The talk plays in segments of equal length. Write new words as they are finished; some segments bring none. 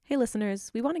Hey listeners,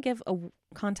 we want to give a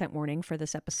content warning for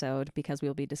this episode because we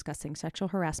will be discussing sexual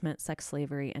harassment, sex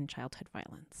slavery, and childhood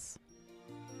violence.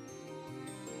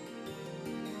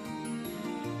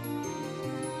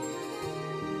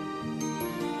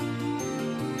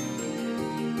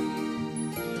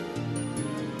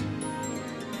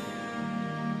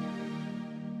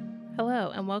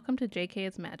 Hello, and welcome to JK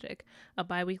is Magic, a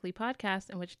bi-weekly podcast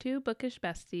in which two bookish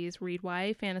besties read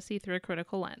YA fantasy through a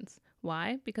critical lens.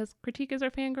 Why? Because critique is our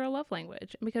fangirl love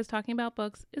language, and because talking about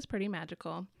books is pretty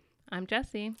magical. I'm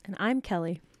Jessie. And I'm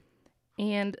Kelly.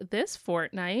 And this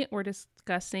fortnight, we're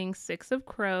discussing Six of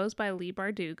Crows by Leigh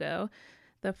Bardugo,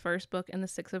 the first book in the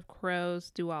Six of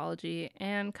Crows duology,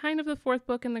 and kind of the fourth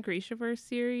book in the Grishaverse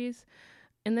series.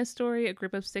 In this story, a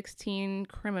group of 16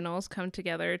 criminals come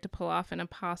together to pull off an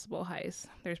impossible heist.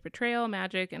 There's betrayal,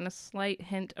 magic, and a slight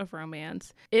hint of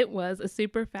romance. It was a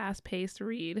super fast-paced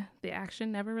read. The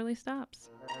action never really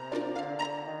stops.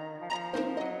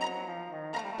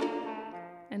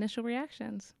 Initial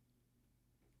reactions.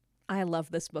 I love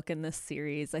this book in this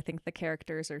series. I think the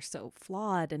characters are so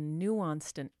flawed and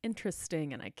nuanced and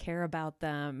interesting, and I care about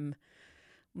them.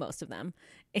 Most of them.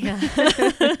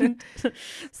 And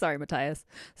sorry, Matthias.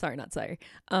 Sorry, not sorry.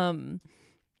 And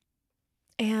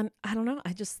I don't know.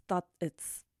 I just thought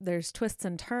there's twists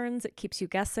and turns. It keeps you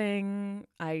guessing.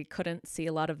 I couldn't see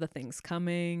a lot of the things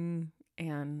coming.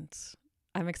 And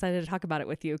I'm excited to talk about it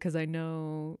with you because I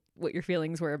know what your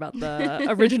feelings were about the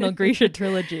original Grisha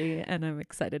trilogy. And I'm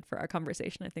excited for our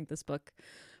conversation. I think this book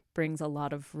brings a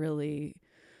lot of really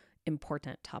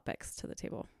important topics to the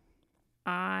table.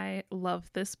 I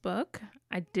love this book.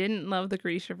 I didn't love the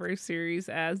Grishaverse series,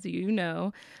 as you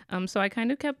know. So I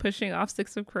kind of kept pushing off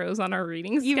Six of Crows on our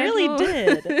reading schedule. You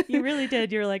really did. You really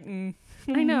did. You were like,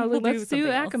 I know. Let's do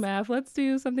else. Akamath. Let's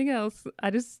do something else. I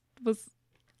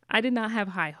did not have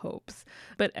high hopes.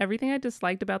 But everything I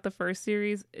disliked about the first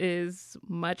series is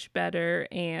much better.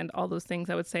 And all those things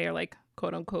I would say are like,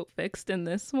 quote unquote, fixed in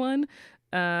this one.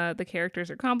 The characters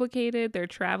are complicated. They're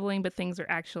traveling, but things are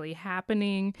actually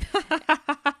happening.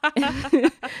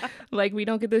 Like, we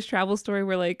don't get this travel story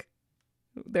where like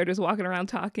they're just walking around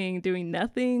talking, doing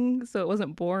nothing. So it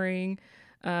wasn't boring.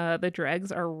 The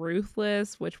dregs are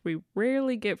ruthless, which we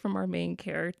rarely get from our main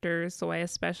characters. So I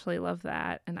especially love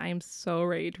that. And I am so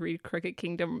ready to read Crooked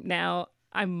Kingdom now.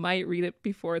 I might read it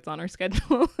before it's on our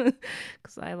schedule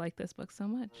because I like this book so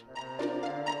much.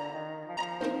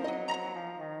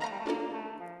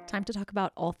 Time to talk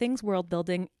about all things world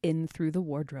building in Through the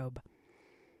Wardrobe.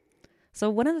 So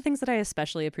one of the things that I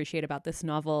especially appreciate about this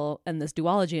novel and this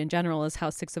duology in general is how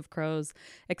Six of Crows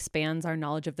expands our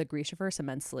knowledge of the Grishaverse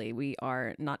immensely. We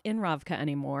are not in Ravka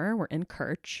anymore. We're in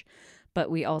Kerch,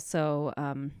 but we also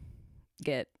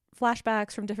get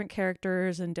flashbacks from different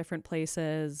characters in different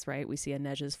places, right? We see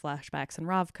Inej's flashbacks in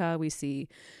Ravka. We see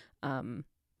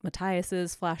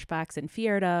Matthias's flashbacks in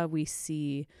Fjerda. We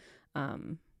see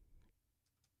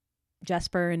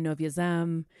Jesper and Novia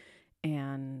Zem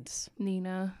and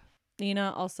Nina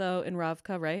also in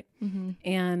Ravka, right? Mm-hmm.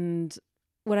 And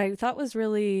what I thought was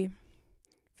really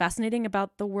fascinating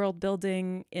about the world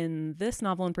building in this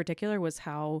novel in particular was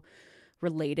how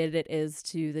related it is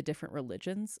to the different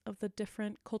religions of the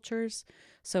different cultures.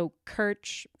 So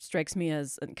Kerch strikes me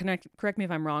as, and correct me if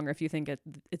I'm wrong or if you think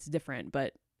it's different,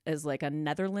 but as like a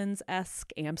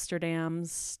Netherlands-esque Amsterdam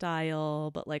style,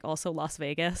 but like also Las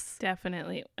Vegas.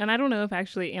 Definitely. And I don't know if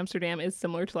actually Amsterdam is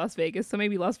similar to Las Vegas. So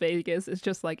maybe Las Vegas is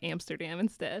just like Amsterdam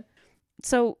instead.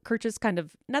 So Kerch is kind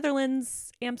of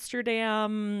Netherlands,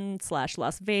 Amsterdam /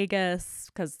 Las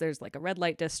Vegas, because there's like a red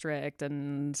light district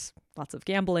and lots of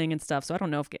gambling and stuff. So I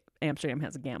don't know if Amsterdam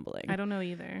has gambling. I don't know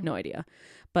either. No idea.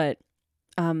 But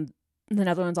the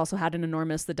Netherlands also had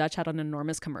the Dutch had an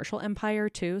enormous commercial empire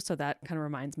too. So that kind of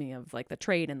reminds me of like the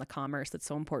trade and the commerce that's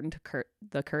so important to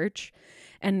the Kerch.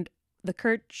 And the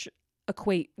Kerch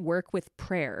equate work with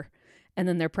prayer. And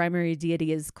then their primary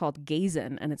deity is called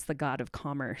Gazen, and it's the god of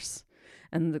commerce.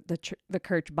 And the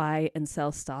Kerch buy and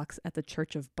sell stocks at the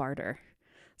Church of Barter.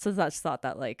 So I just thought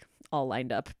that like all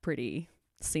lined up pretty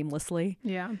seamlessly.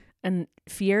 Yeah. And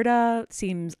Fjerda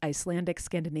seems Icelandic,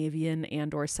 Scandinavian,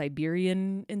 and or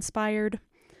Siberian inspired.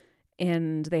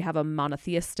 And they have they're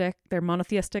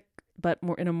monotheistic, but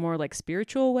more in a more like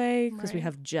spiritual way, because we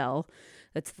have Gel.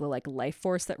 That's the like life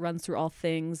force that runs through all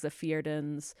things. The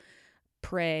Fjerdans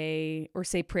pray or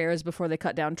say prayers before they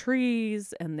cut down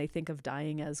trees, and they think of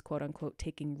dying as quote unquote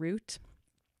taking root.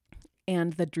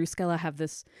 And the Druskella have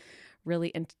this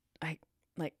really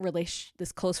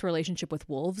this close relationship with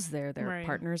wolves. They're their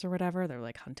partners or whatever. They're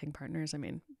like hunting partners. I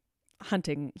mean,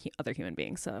 hunting other human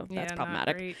beings, so that's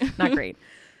problematic. Not great. Not great.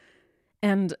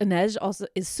 And Inej also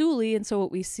is Suli, and so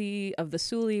what we see of the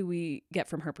Suli we get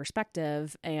from her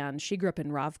perspective, and she grew up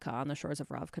in Ravka, on the shores of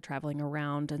Ravka, traveling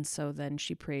around, and so then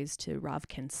she prays to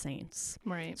Ravkan saints.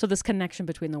 Right. So this connection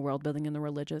between the world building and the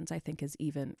religions, I think, is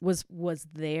even was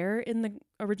there in the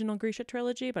original Grisha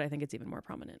trilogy, but I think it's even more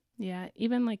prominent. Yeah,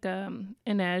 even like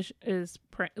Inej is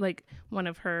like one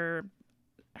of her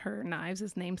knives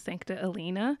is named Sancta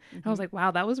Alina. I was like, wow,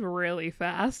 that was really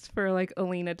fast for like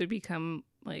Alina to become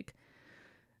like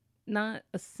not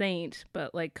a saint,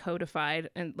 but like codified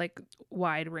and like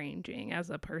wide ranging as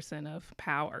a person of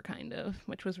power, kind of,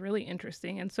 which was really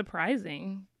interesting and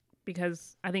surprising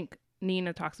because I think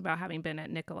Nina talks about having been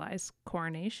at Nikolai's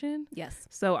coronation. Yes.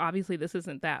 So obviously this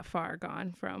isn't that far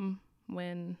gone from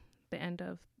when the end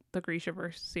of the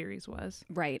Grishaverse series was.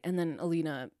 Right. And then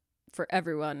Alina, for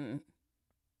everyone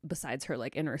besides her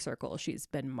like inner circle, she's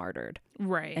been martyred.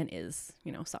 Right. And is,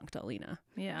 Sancta Alina.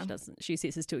 Yeah. She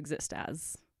ceases to exist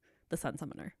as the Sun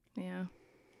Summoner. Yeah.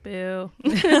 Boo.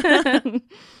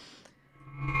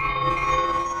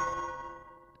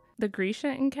 The Grisha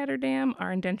in Ketterdam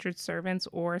are indentured servants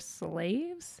or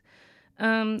slaves.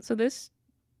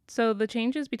 So the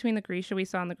changes between the Grisha we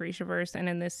saw in the Grishaverse and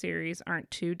in this series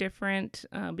aren't too different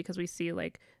because we see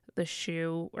like the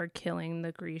Shu are killing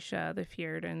the Grisha. The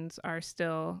Fjerdans are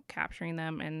still capturing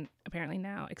them and apparently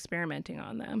now experimenting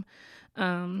on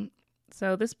them.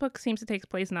 So this book seems to take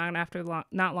place not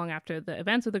long after the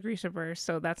events of the Grishaverse,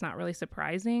 so that's not really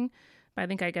surprising. But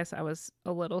I guess I was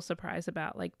a little surprised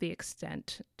about like the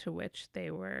extent to which they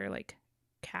were like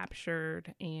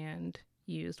captured and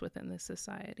used within this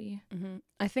society. Mm-hmm.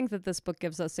 I think that this book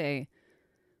gives us a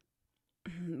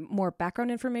more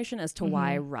background information as to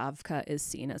why Ravka is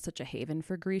seen as such a haven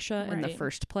for Grisha in the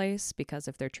first place, because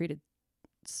if they're treated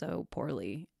so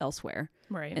poorly elsewhere,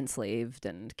 enslaved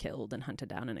and killed and hunted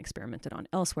down and experimented on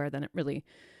elsewhere, then it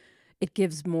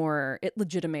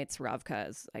legitimates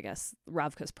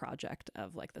Ravka's project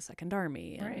of like the Second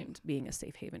Army and being a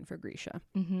safe haven for Grisha.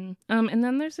 Mm-hmm. And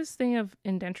then there's this thing of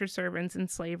indentured servants and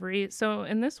slavery. So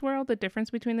in this world, the difference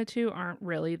between the two aren't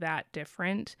really that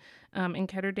different. In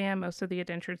Ketterdam, most of the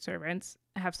indentured servants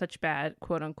have such bad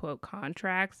quote unquote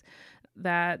contracts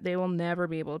that they will never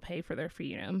be able to pay for their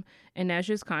freedom.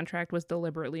 Inej's contract was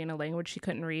deliberately in a language she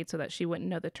couldn't read so that she wouldn't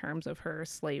know the terms of her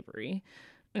slavery.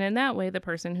 And in that way, the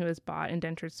person who has bought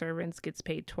indentured servants gets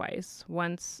paid twice.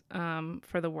 Once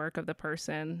for the work of the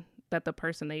person that the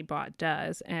person they bought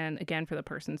does, and again for the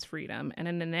person's freedom. And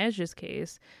in Inej's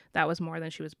case, that was more than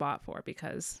she was bought for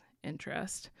because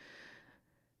interest.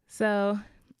 So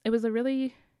it was a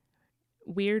really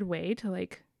weird way to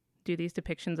like do these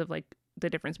depictions of like the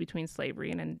difference between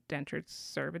slavery and indentured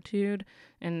servitude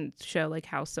and show like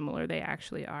how similar they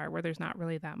actually are, where there's not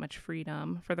really that much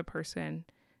freedom for the person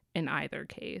in either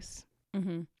case.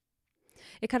 Mm-hmm.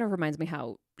 It kind of reminds me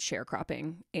how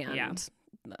sharecropping and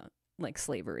like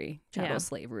slavery, chattel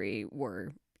slavery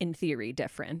were in theory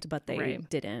different, but they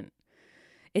didn't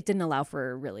allow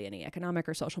for really any economic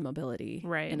or social mobility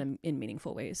in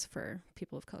meaningful ways for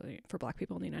people of color, for Black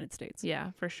people in the United States.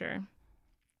 Yeah, for sure.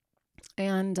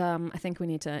 And I think we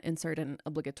need to insert an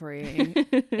obligatory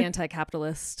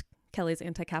Kelly's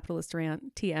anti-capitalist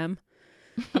rant, TM,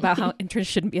 about how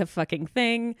interest shouldn't be a fucking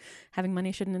thing. Having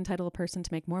money shouldn't entitle a person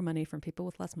to make more money from people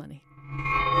with less money.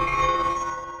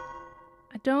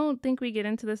 I don't think we get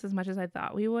into this as much as I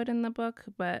thought we would in the book,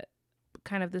 but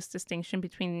kind of this distinction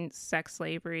between sex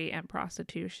slavery and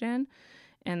prostitution.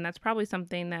 And that's probably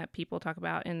something that people talk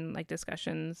about in like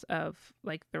discussions of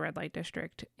like the red light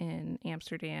district in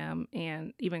Amsterdam,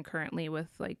 and even currently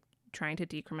with like trying to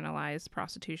decriminalize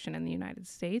prostitution in the United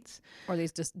States. Or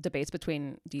these just debates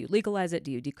between, do you legalize it?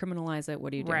 Do you decriminalize it?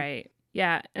 What do you do? Right.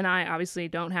 Yeah. And I obviously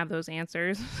don't have those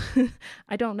answers.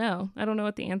 I don't know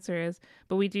what the answer is,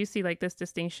 but we do see like this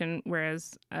distinction,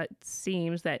 whereas it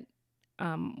seems that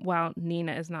while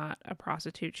Nina is not a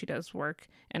prostitute, she does work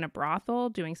in a brothel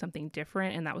doing something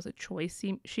different, and that was a choice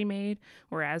she made,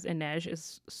 whereas Inej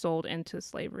is sold into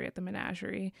slavery at the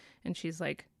menagerie, and she's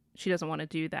like, she doesn't want to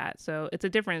do that. So it's a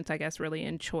difference, I guess, really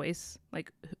in choice,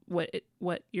 like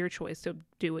what your choice to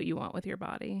do what you want with your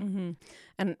body. Mm-hmm.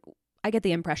 And I get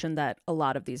the impression that a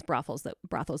lot of these brothels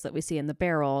that we see in the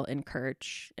Barrel, in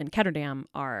Kerch, and Ketterdam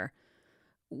are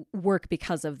work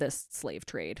because of this slave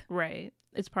trade. Right.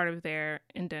 It's part of their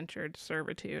indentured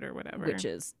servitude or whatever. Which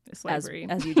is slavery.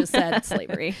 As you just said,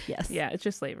 slavery. Yes. Yeah, it's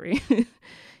just slavery.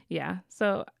 Yeah.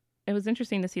 So it was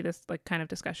interesting to see this like kind of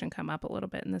discussion come up a little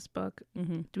bit in this book.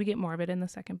 Mm-hmm. Do we get more of it in the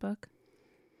second book?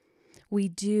 We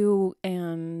do.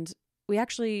 And we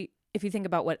actually, if you think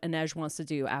about what Inej wants to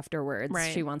do afterwards,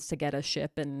 she wants to get a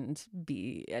ship and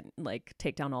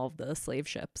take down all of the slave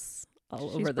ships all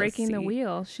She's over the breaking sea. the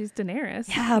wheel. She's Daenerys.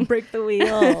 Yeah, break the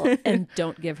wheel and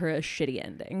don't give her a shitty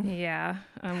ending. Yeah,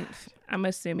 I'm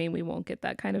assuming we won't get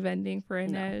that kind of ending for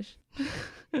Inej.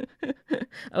 No.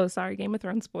 Oh, sorry, Game of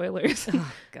Thrones spoilers.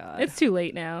 Oh God, It's too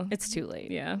late now. it's too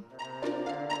late. Yeah.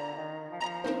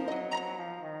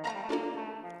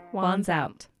 Wands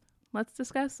out. Let's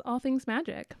discuss all things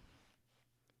magic.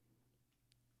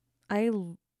 I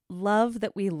love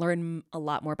that we learn a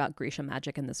lot more about Grecian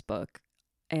magic in this book.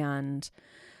 And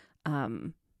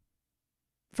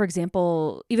for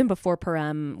example, even before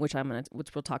Parem, which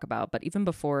we'll talk about, but even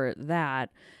before that,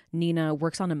 Nina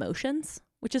works on emotions,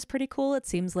 which is pretty cool. It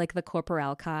seems like the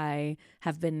Corporalchi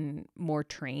have been more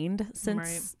trained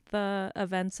since the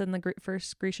events in the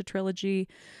first Grisha trilogy.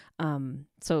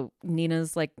 So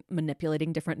Nina's like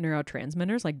manipulating different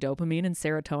neurotransmitters like dopamine and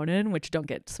serotonin, which don't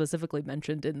get specifically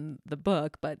mentioned in the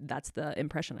book, but that's the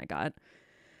impression I got.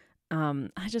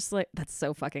 I just like, that's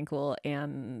so fucking cool.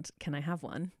 And can I have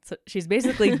one? So she's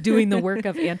basically doing the work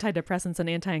of antidepressants and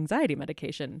anti-anxiety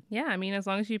medication. Yeah, I mean, as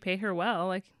long as you pay her well,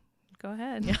 like, go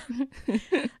ahead. Yeah.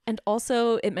 And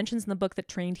also it mentions in the book that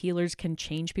trained healers can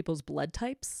change people's blood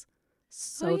types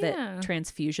so that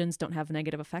transfusions don't have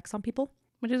negative effects on people.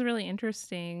 Which is really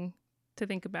interesting to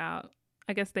think about.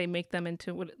 I guess they make them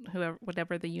into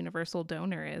whatever the universal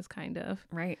donor is, kind of.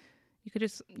 Right. You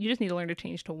just need to learn to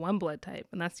change to one blood type,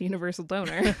 and that's the universal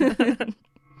donor.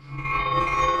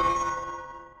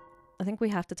 I think we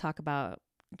have to talk about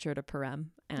Jurda Parem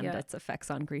and its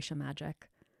effects on Grisha magic.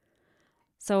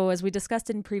 So as we discussed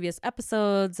in previous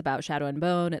episodes about Shadow and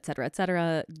Bone, et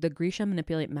cetera, the Grisha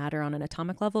manipulate matter on an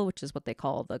atomic level, which is what they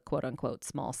call the quote-unquote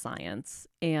small science.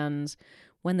 And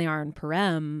when they are in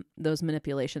Parem, those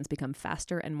manipulations become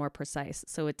faster and more precise.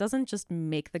 So it doesn't just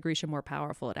make the Grisha more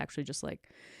powerful. It actually just like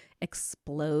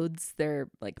explodes their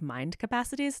like mind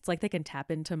capacities. It's like they can tap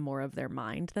into more of their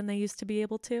mind than they used to be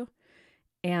able to.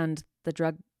 And the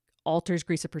drug alters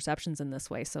Grisha perceptions in this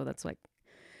way. So that's like,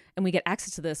 and we get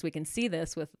access to this. We can see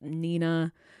this with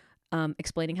Nina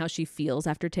explaining how she feels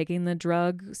after taking the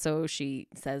drug. So she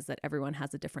says that everyone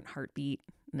has a different heartbeat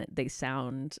and they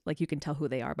sound like you can tell who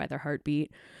they are by their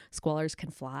heartbeat. Squallers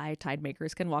can fly. Tide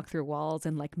makers can walk through walls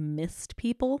and like mist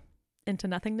people into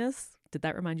nothingness. Did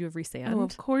that remind you of Rhysand? Oh,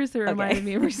 of course it reminded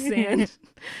me of Rhysand.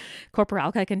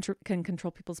 Corporalchi can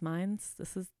control people's minds.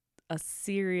 This is a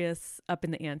serious up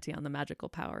in the ante on the magical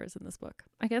powers in this book.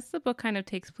 I guess the book kind of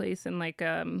takes place in like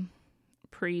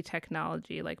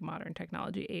pre-technology, like modern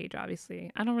technology age,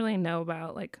 obviously. I don't really know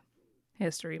about like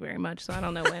history very much, so I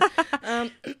don't know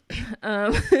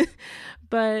when.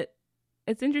 But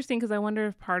it's interesting because I wonder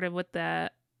if part of what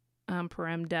that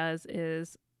Parem does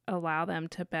is allow them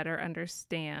to better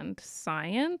understand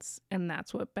science, and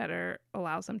that's what better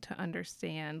allows them to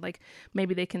understand, like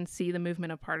maybe they can see the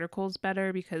movement of particles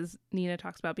better, because Nina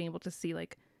talks about being able to see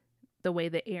like the way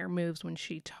the air moves when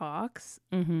she talks.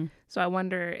 Mm-hmm. So I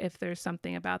wonder if there's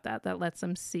something about that lets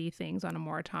them see things on a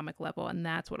more atomic level, and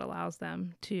that's what allows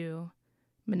them to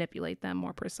manipulate them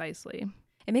more precisely.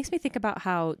 It makes me think about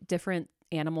how different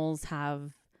animals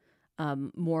have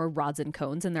more rods and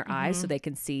cones in their eyes, so they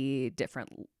can see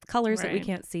different colors that we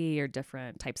can't see, or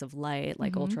different types of light,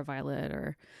 like ultraviolet,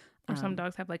 or some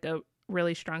dogs have like a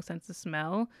really strong sense of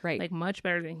smell, right? Like much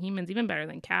better than humans, even better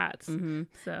than cats.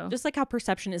 So just like how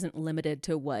perception isn't limited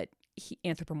to what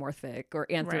anthropomorphic or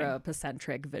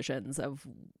anthropocentric visions of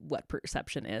what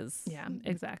perception is. Yeah,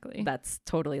 exactly. That's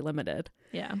totally limited.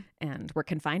 Yeah. And we're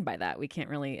confined by that. We can't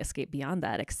really escape beyond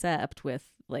that, except with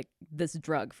like this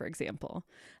drug, for example.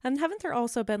 And haven't there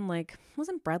also been like,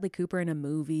 wasn't Bradley Cooper in a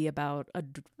movie about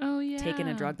taking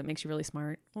a drug that makes you really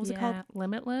smart? What was it called?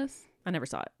 Limitless. I never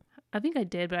saw it. I think I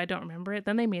did, but I don't remember it.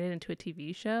 Then they made it into a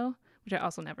TV show, which I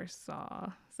also never saw.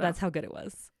 So that's how good it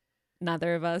was.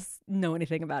 Neither of us know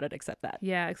anything about it except that.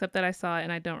 Yeah, except that I saw it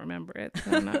and I don't remember it.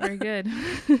 So not very good.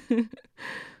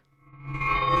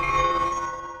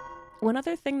 One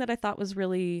other thing that I thought was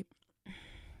really,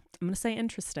 I'm going to say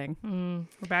interesting.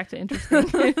 We're back to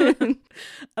interesting.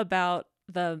 About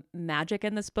the magic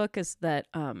in this book is that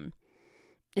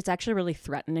it's actually really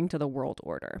threatening to the world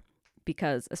order.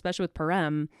 Because especially with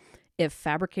Parem, if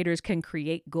fabricators can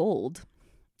create gold,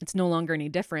 it's no longer any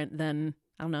different than,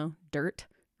 I don't know, dirt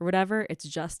or whatever. It's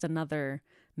just another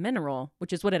mineral,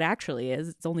 which is what it actually is.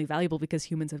 It's only valuable because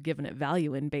humans have given it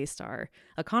value and based our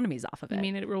economies off of it. You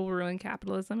mean it will ruin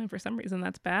capitalism, and for some reason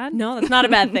that's bad? No, that's not a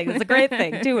bad thing. It's a great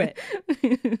thing. Do it.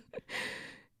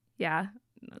 Yeah,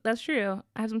 that's true.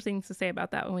 I have some things to say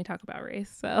about that when we talk about race.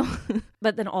 So,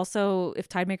 but then also, if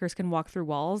tide makers can walk through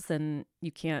walls, then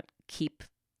you can't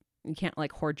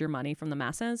like hoard your money from the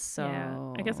masses. So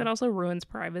yeah, I guess it also ruins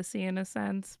privacy in a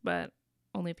sense, but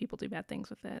only people do bad things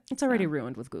with it. It's already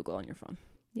ruined with Google on your phone.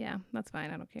 Yeah, that's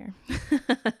fine. I don't care.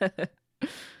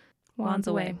 Wands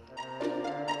away.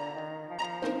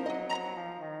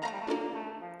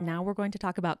 Now we're going to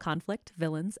talk about conflict,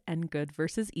 villains, and good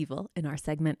versus evil in our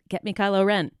segment, Get Me Kylo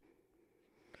Ren.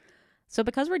 So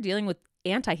because we're dealing with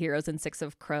anti-heroes in Six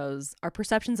of Crows, our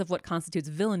perceptions of what constitutes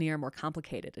villainy are more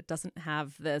complicated. It doesn't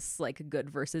have this like good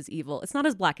versus evil. It's not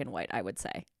as black and white, I would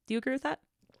say. Do you agree with that?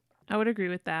 I would agree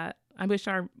with that. I wish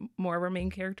more of our main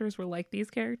characters were like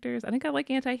these characters. I think I like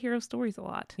anti-hero stories a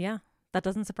lot. Yeah, that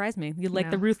doesn't surprise me. You like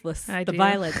No, the ruthless, I the do.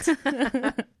 violent.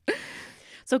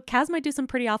 So Kaz might do some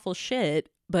pretty awful shit,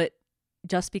 but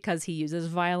just because he uses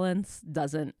violence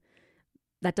doesn't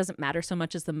matter so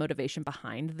much as the motivation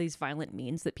behind these violent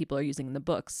means that people are using in the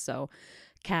books. So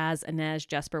Kaz, Inej,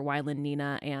 Jesper, Wylan,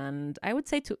 Nina, and I would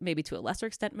say maybe to a lesser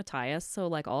extent Matthias, so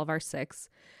like all of our 6,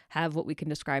 have what we can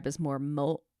describe as more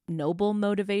noble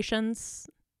motivations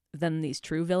than these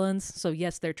true villains. So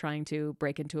yes, they're trying to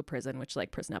break into a prison, which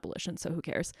like prison abolition, so who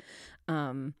cares,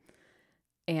 and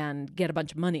get a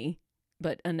bunch of money.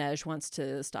 But Inej wants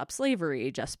to stop slavery.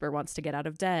 Jesper wants to get out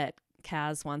of debt.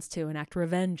 Kaz wants to enact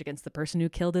revenge against the person who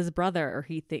killed his brother, or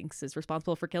he thinks is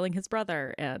responsible for killing his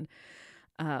brother. And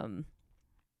I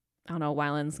don't know,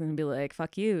 Wylan's going to be like,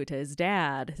 fuck you to his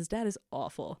dad. His dad is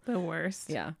awful. The worst.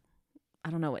 Yeah.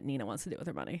 I don't know what Nina wants to do with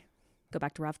her money. Go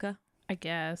back to Ravka? I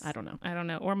guess. I don't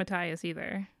know. Or Matthias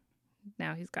either.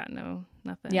 Now he's got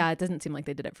nothing. Yeah, it doesn't seem like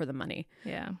they did it for the money.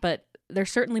 Yeah. But they're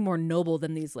certainly more noble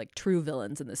than these like true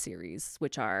villains in the series,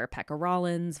 which are Pekka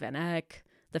Rollins, Van Eck,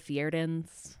 the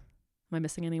Fjerdans. Am I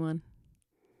missing anyone?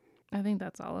 I think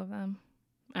that's all of them.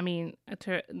 I mean,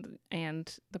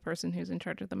 and the person who's in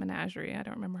charge of the menagerie. I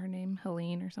don't remember her name.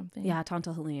 Helene or something. Yeah,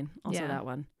 Tanta Helene. Also Yeah. that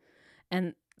one.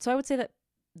 And so I would say that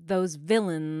those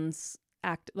villains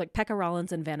act like Pekka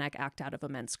Rollins and Van Eck act out of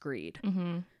immense greed,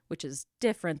 Mm-hmm. which is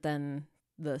different than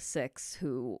the 6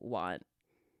 who want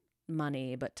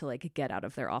money but to like get out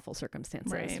of their awful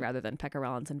circumstances, Right. rather than Pekka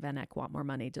Rollins and Van Eck want more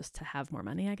money just to have more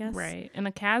money, I guess. Right. And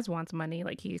the Kaz wants money.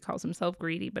 Like, he calls himself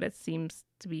greedy, but it seems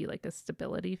to be like a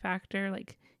stability factor.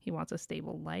 Like, he wants a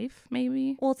stable life,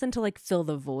 maybe. Well, it's to like fill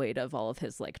the void of all of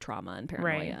his like trauma and paranoia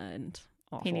Right. and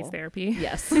awful. He needs therapy.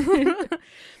 Yes.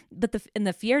 But in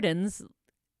the Fjerdans,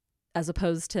 as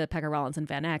opposed to Pekka Rollins and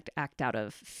Van Eck, act out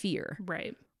of fear.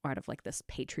 Right. Or out of like this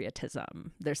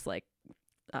patriotism. There's like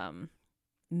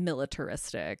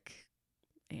militaristic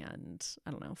and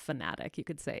I don't know, fanatic, you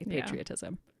could say, Yeah.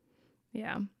 patriotism.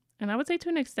 Yeah. And I would say to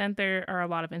an extent there are a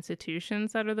lot of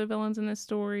institutions that are the villains in this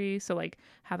story. So like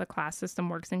how the class system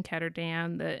works in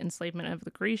Ketterdam, the enslavement of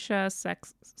the Grisha,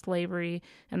 sex slavery,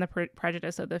 and the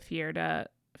prejudice of the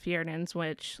Fjerdans,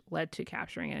 which led to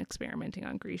capturing and experimenting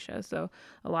on Grisha. So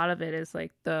a lot of it is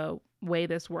like the way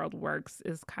this world works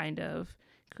is kind of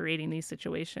creating these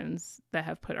situations that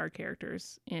have put our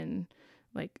characters in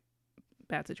like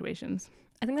bad situations.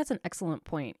 I think that's an excellent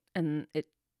point, and it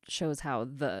shows how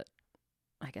the,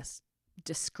 I guess,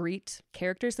 discrete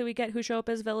characters that we get who show up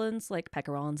as villains, like Pekka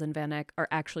Rollins and Van Eck, are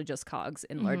actually just cogs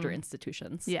in larger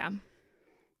institutions. Yeah.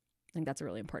 I think that's a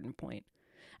really important point.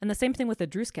 And the same thing with the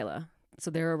Druskela.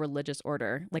 So they're a religious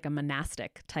order, like a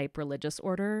monastic type religious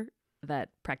order that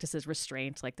practices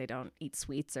restraint, like they don't eat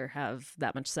sweets or have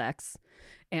that much sex.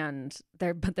 And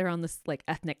they're on this like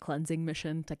ethnic cleansing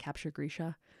mission to capture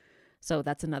Grisha. So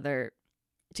that's another,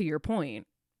 to your point,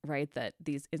 right, that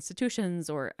these institutions,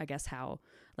 or I guess how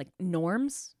like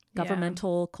norms,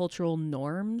 governmental, cultural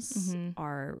norms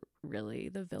are really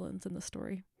the villains in the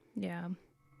story. Yeah.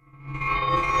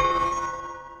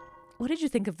 What did you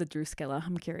think of the Druskela?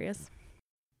 I'm curious.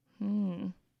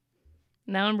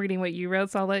 Now I'm reading what you wrote,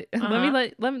 so I'll let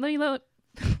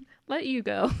you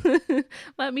go.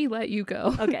 Let me let you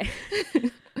go. Okay.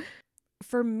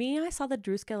 For me, I saw the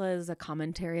Druskela as a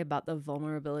commentary about the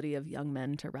vulnerability of young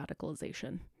men to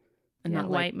radicalization. And Young not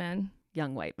white men.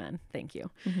 Young white men, thank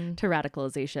you. Mm-hmm. To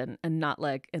radicalization, and not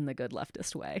like in the good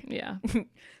leftist way. Yeah.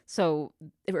 So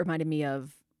it reminded me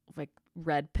of like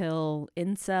red pill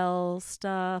incel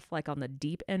stuff, like on the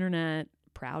deep internet,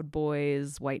 Proud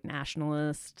Boys, white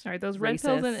nationalists. All right, those red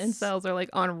pills and incels are like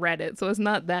on Reddit, so it's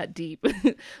not that deep.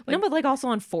 Like, no, but like also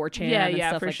on 4chan. and yeah,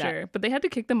 stuff for like sure. That. But they had to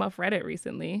kick them off Reddit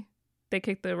recently. They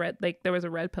kicked there was a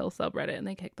red pill subreddit and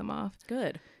they kicked them off.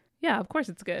 Good. Yeah, of course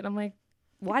it's good. I'm like,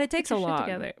 why did it take so long?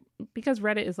 Together. Because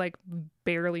Reddit is like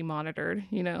barely monitored,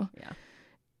 you know? Yeah.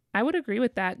 I would agree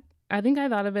with that. I think I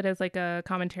thought of it as like a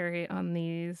commentary on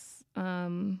these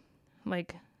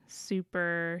like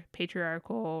super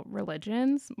patriarchal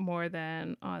religions more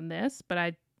than on this, but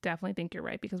I definitely think you're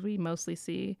right, because we mostly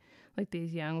see like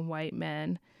these young white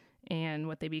men and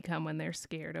what they become when they're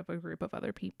scared of a group of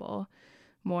other people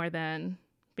more than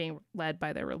being led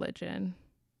by their religion.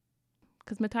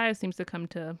 Because Matthias seems to come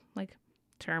to like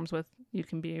terms with you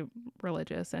can be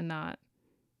religious and not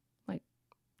like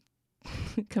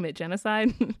commit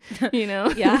genocide, you know?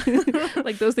 Yeah.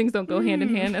 Like those things don't go hand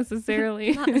in hand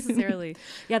necessarily. Not necessarily.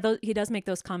 Yeah, he does make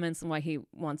those comments on why he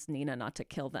wants Nina not to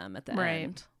kill them at the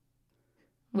end.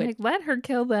 Like, let her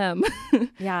kill them.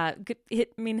 Yeah. I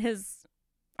mean, his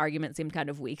argument seemed kind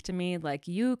of weak to me. Like,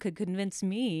 you could convince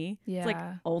me. Yeah. It's like,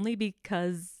 only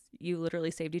because you literally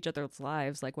saved each other's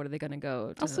lives. Like, what are they going to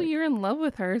go to? Also, you're in love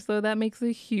with her, so that makes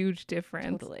a huge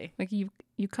difference. Totally. Like, you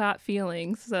caught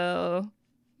feelings, so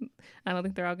I don't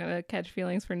think they're all going to catch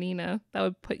feelings for Nina. That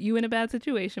would put you in a bad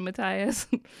situation, Matthias.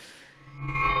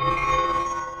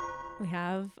 We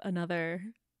have another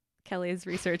Kelly's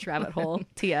research rabbit hole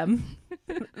TM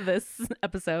this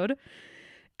episode.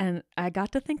 And I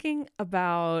got to thinking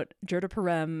about Jour de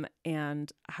Parem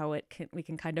and how we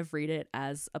can kind of read it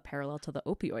as a parallel to the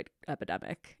opioid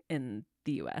epidemic in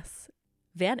the US.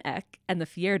 Van Eck and the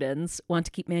Fierden's want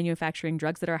to keep manufacturing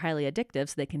drugs that are highly addictive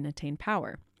so they can attain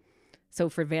power. So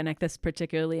for Van Eck, this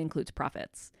particularly includes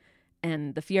profits.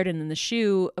 And the Fierden and the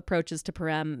Shoe approaches to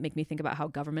Parem make me think about how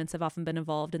governments have often been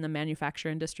involved in the manufacture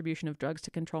and distribution of drugs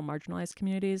to control marginalized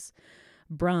communities.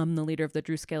 Brum, the leader of the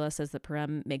Druskela, says that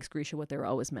Parem makes Grisha what they were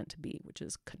always meant to be, which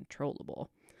is controllable.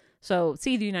 So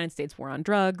see the United States war on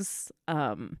drugs,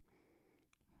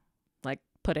 like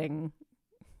putting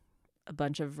a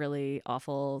bunch of really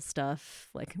awful stuff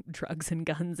like drugs and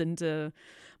guns into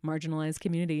marginalized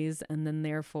communities, and then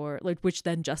therefore which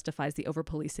then justifies the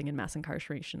over-policing and mass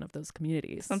incarceration of those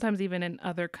communities. Sometimes even in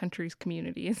other countries'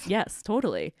 communities. Yes,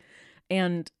 totally.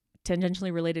 And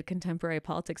tangentially related contemporary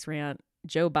politics rant,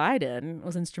 Joe Biden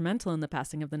was instrumental in the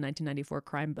passing of the 1994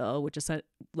 crime bill, which is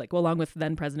along with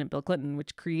then President Bill Clinton,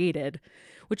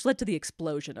 which led to the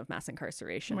explosion of mass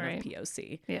incarceration of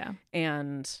POC. Yeah.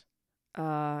 And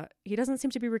he doesn't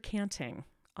seem to be recanting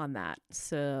on that.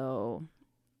 So,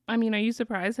 I mean, are you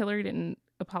surprised Hillary didn't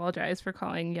apologize for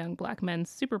calling young black men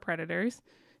super predators?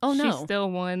 Oh no, she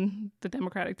still won the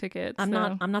Democratic ticket. I'm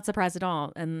not surprised at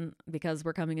all. And because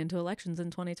we're coming into elections in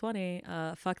 2020,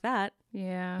 fuck that.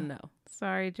 Yeah. No.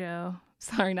 Sorry, Joe.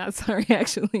 Sorry, not sorry,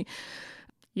 actually.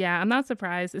 Yeah, I'm not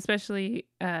surprised, especially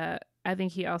I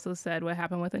think he also said what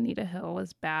happened with Anita Hill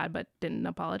was bad, but didn't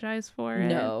apologize for it.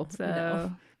 No.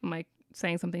 I'm like,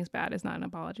 saying something's bad is not an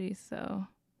apology. So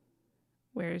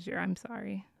where's your I'm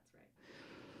sorry?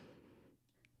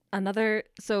 We have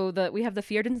the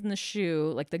Fierdens and the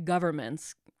Shoe, like the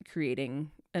governments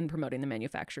creating and promoting the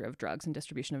manufacture of drugs and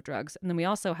distribution of drugs. And then we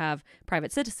also have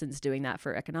private citizens doing that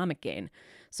for economic gain.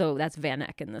 So that's Van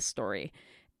Eck in this story.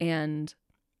 And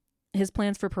his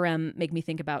plans for Parem make me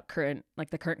think about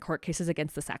the current court cases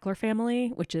against the Sackler family,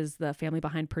 which is the family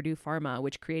behind Purdue Pharma,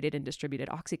 which created and distributed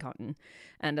OxyContin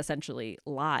and essentially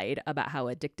lied about how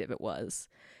addictive it was.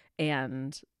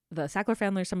 And the Sackler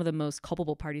family are some of the most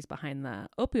culpable parties behind the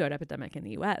opioid epidemic in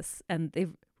the U.S., and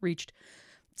they've reached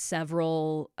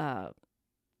several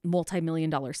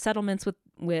multi-million-dollar settlements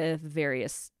with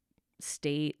various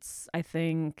states, I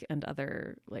think, and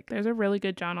other There's a really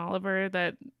good John Oliver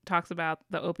that talks about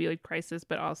the opioid crisis,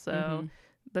 but also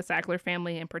the Sackler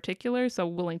family in particular. So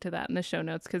we'll link to that in the show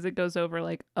notes because it goes over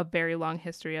like a very long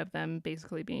history of them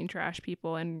basically being trash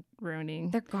people and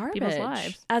ruining They're garbage. People's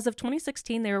lives. As of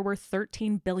 2016, they were worth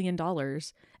 $13 billion,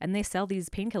 and they sell these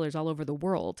painkillers all over the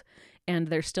world. And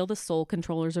they're still the sole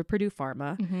controllers of Purdue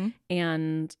Pharma.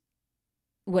 And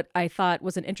what I thought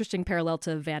was an interesting parallel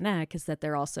to Van Eck is that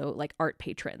they're also like art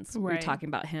patrons. Right. We're talking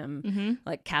about him.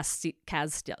 Like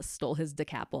Kaz stole his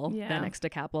decapel, Van Eck's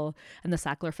decapel. And the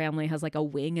Sackler family has like a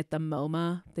wing at the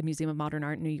MoMA, the Museum of Modern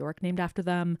Art in New York, named after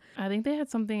them. I think they had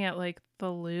something at like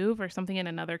the Louvre or something in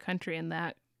another country, and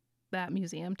that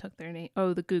museum took their name.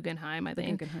 Oh, the Guggenheim, I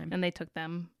think. And they took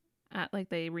them at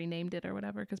they renamed it or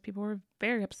whatever because people were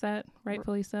very upset,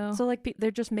 rightfully so. So like they're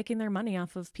just making their money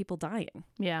off of people dying.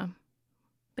 Yeah.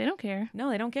 They don't care. No,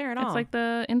 they don't care at all. It's like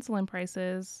the insulin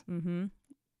prices. And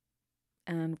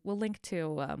we'll link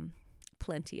to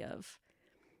plenty of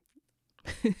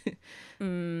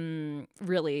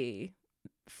really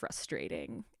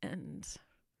frustrating and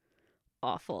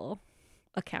awful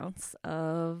accounts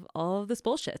of all of this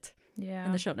bullshit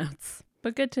in the show notes.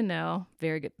 But good to know.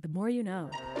 Very good. The more you know.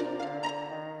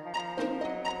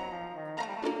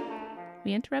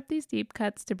 We interrupt these deep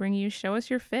cuts to bring you Show Us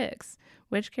Your Fix.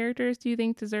 Which characters do you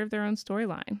think deserve their own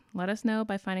storyline? Let us know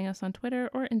by finding us on Twitter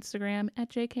or Instagram at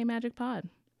JKMagicPod.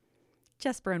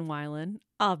 Jesper and Wylan,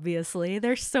 obviously.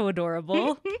 They're so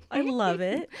adorable. I love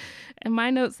it. And my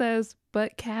note says,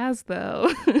 but Kaz, though.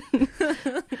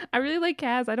 I really like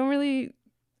Kaz. I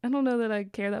don't know that I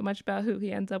care that much about who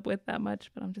he ends up with that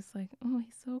much, but I'm just like, oh,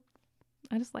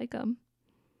 I just like him.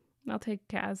 I'll take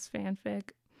Kaz fanfic.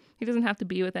 He doesn't have to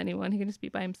be with anyone. He can just be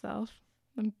by himself.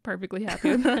 I'm perfectly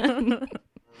happy with that.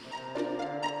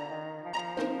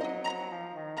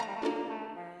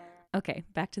 Okay,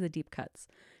 back to the deep cuts.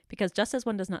 Because just as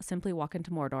one does not simply walk into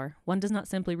Mordor, one does not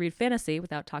simply read fantasy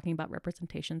without talking about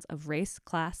representations of race,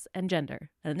 class, and gender.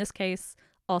 And in this case,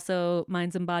 also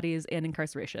minds and bodies and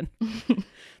incarceration.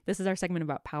 This is our segment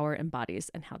about power and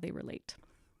bodies and how they relate.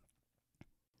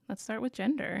 Let's start with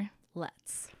gender.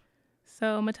 Let's.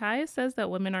 So Matthias says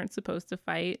that women aren't supposed to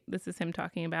fight. This is him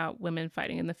talking about women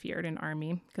fighting in the Fjerdan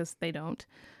army, because they don't.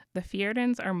 The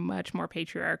Fjerdans are much more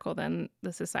patriarchal than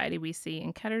the society we see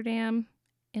in Ketterdam,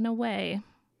 in a way.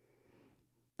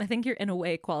 I think your in a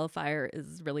way qualifier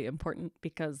is really important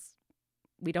because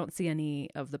we don't see any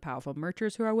of the powerful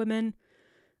merchers who are women.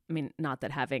 I mean, not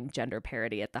that having gender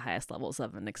parity at the highest levels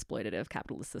of an exploitative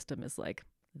capitalist system is like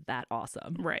that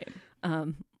awesome. Right.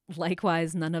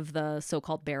 Likewise, none of the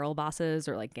so-called barrel bosses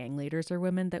or like gang leaders are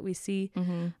women that we see.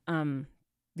 Mm-hmm.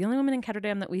 The only woman in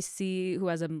Ketterdam that we see who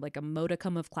has a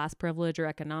modicum of class privilege or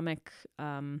economic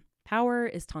power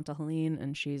is Tanta Helene,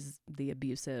 and she's the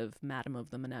abusive madam of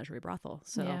the menagerie brothel.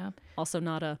 So yeah. Also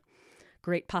not a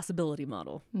great possibility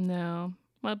model. No.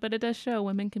 Well, but it does show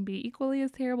women can be equally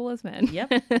as terrible as men.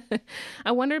 Yep.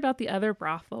 I wonder about the other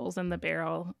brothels in the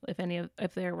barrel,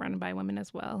 if they're run by women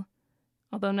as well.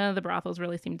 Although none of the brothels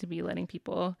really seem to be letting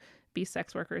people be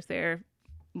sex workers there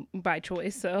by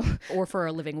choice, so or for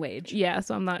a living wage. Yeah,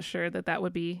 so I'm not sure that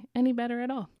would be any better at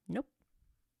all. Nope.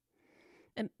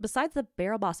 And besides the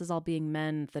barrel bosses all being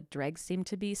men, the dregs seem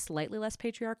to be slightly less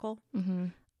patriarchal. Mm-hmm.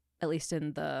 At least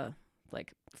in the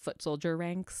foot soldier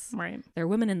ranks. Right. There are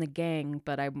women in the gang,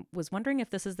 but I was wondering if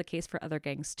this is the case for other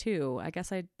gangs too. I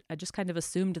guess I just kind of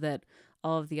assumed that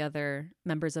all of the other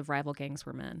members of rival gangs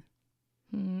were men.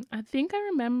 I think I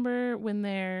remember when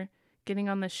they're getting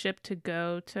on the ship to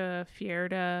go to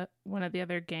Fjerda, one of the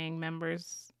other gang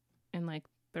members in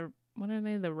what are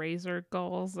they? The Razor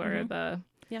Gulls or the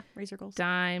Razor Gulls.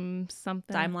 Dime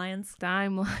something. Dime Lions.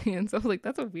 Dime Lions. I was like,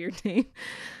 that's a weird name.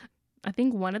 I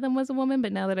think one of them was a woman,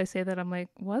 but now that I say that, I'm like,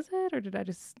 was it? Or did I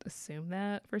just assume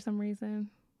that for some reason?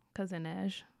 Cousin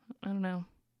Inej. I don't know.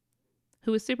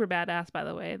 Who was super badass, by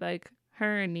the way. Like,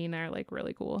 her and Nina are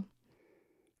really cool.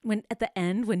 When at the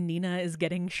end, when Nina is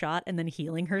getting shot and then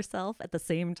healing herself at the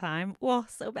same time, whoa,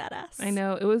 so badass. I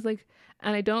know. It was and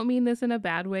I don't mean this in a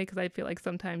bad way because I feel like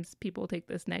sometimes people take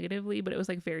this negatively, but it was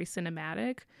very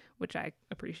cinematic, which I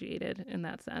appreciated in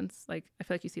that sense. I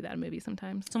feel like you see that in movies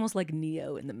sometimes. It's almost like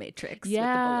Neo in The Matrix.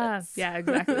 Yeah. With the bullets. Yeah,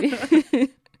 exactly.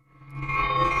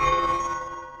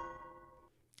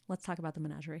 Let's talk about the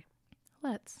menagerie.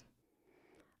 Let's.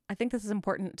 I think this is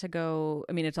important to go.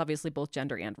 I mean, it's obviously both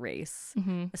gender and race,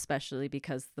 especially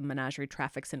because the menagerie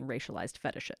traffics in racialized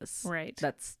fetishes. Right.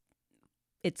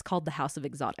 It's called the House of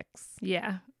Exotics.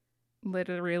 Yeah.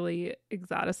 Literally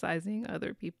exoticizing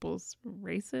other people's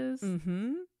races.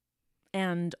 Mm-hmm.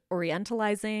 And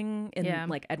orientalizing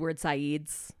in Edward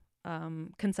Said's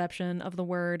conception of the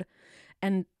word.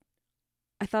 And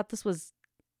I thought this was,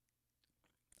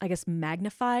 I guess,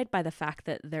 magnified by the fact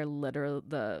that they're literally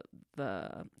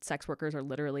the sex workers are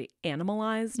literally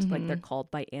animalized. Mm-hmm. They're called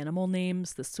by animal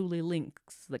names: the Suli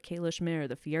lynx, the Kalish mare,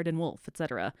 the Fjerdan wolf,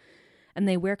 etc. And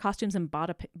they wear costumes and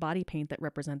body paint that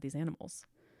represent these animals.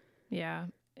 Yeah,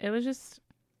 it was just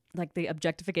the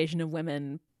objectification of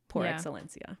women por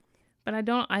excellence. Yeah, but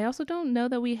I also don't know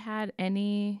that we had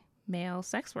any male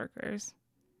sex workers.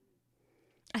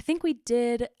 I think we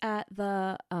did at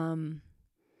the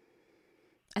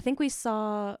I think we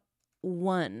saw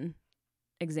one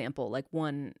example,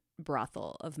 one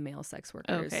brothel of male sex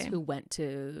workers who went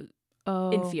to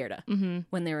in Fjerda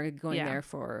when they were going there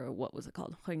for, what was it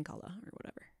called? Hoinkala or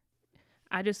whatever.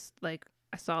 I just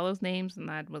I saw those names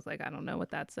and I was like, I don't know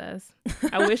what that says.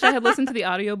 I wish I had listened to the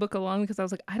audiobook along because I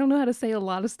was like, I don't know how to say a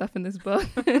lot of stuff in this book,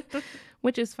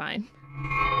 which is fine.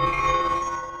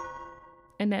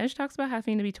 Inej talks about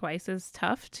having to be twice as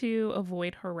tough to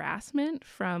avoid harassment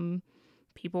from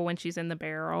people when she's in the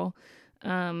barrel.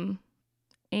 And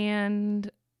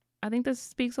I think this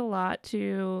speaks a lot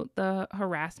to the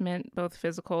harassment, both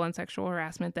physical and sexual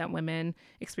harassment, that women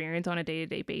experience on a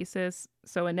day-to-day basis.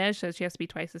 So Inej says she has to be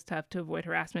twice as tough to avoid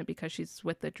harassment because she's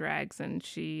with the dregs and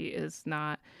she is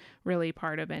not really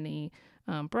part of any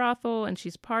brothel, and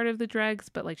she's part of the dregs,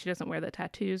 but she doesn't wear the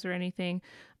tattoos or anything.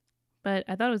 But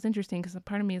I thought it was interesting because a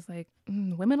part of me is like,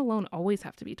 women alone always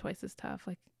have to be twice as tough.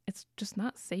 Like, it's just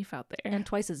not safe out there. And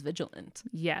twice as vigilant.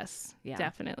 Yes,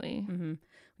 definitely. Mm-hmm.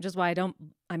 Which is why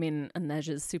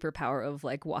Inej's superpower of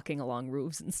like walking along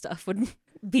roofs and stuff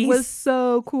was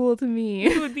so cool to me.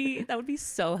 That would be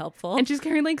so helpful. And she's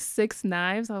carrying like 6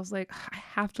 knives. I was like, I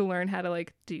have to learn how to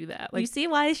like do that. Like, you see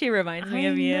why she reminds me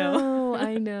of you.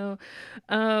 I know.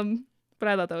 But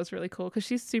I thought that was really cool because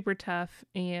she's super tough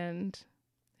and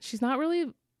she's not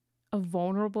really a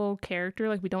vulnerable character.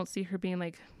 Like, we don't see her being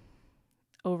like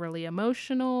overly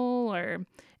emotional or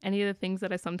any of the things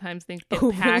that I sometimes think get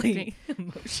overly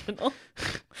emotional.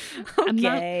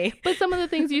 Okay. But some of the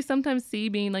things you sometimes see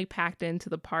being like packed into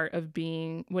the part of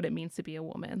being what it means to be a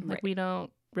woman. Like, we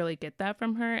don't really get that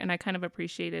from her. And I kind of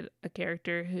appreciated a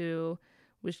character who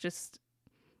was just,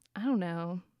 I don't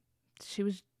know, she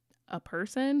was a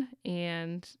person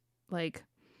and like,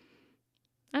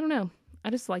 I don't know. I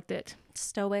just liked it.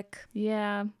 Stoic.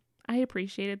 Yeah. I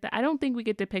appreciated that. I don't think we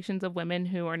get depictions of women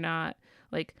who are not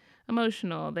like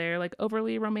emotional. They're like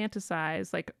overly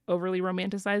romanticized, like overly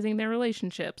romanticizing their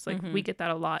relationships. Like we get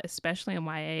that a lot, especially in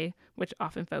YA, which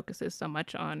often focuses so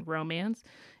much on romance.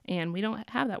 And we don't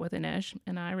have that with Inej.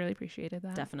 And I really appreciated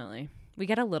that. Definitely. We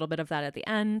get a little bit of that at the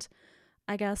end,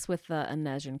 I guess, with the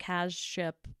Inej and Kaz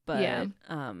ship. But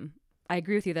I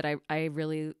agree with you that I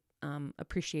really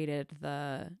appreciated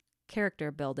the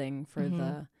character building for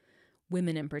the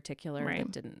women in particular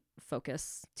that didn't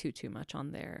focus too much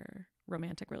on their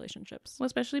romantic relationships. Well,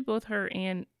 especially both her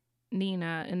and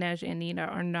Nina, Inej and Nina,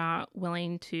 are not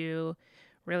willing to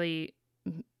really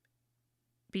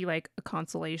be like a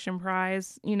consolation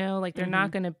prize, you know, like they're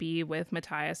not going to be with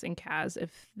Matthias and Kaz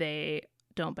if they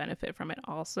don't benefit from it.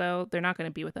 Also, they're not going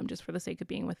to be with them just for the sake of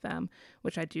being with them,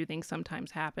 which I do think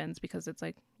sometimes happens because it's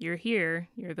like, you're here,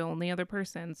 you're the only other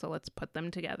person, so let's put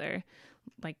them together.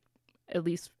 Like, at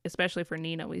least, especially for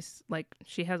Nina,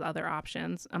 she has other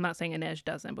options. I'm not saying Inej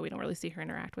doesn't, but we don't really see her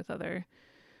interact with other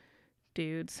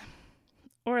dudes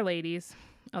or ladies.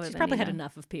 She's probably had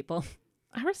enough of people.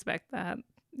 I respect that.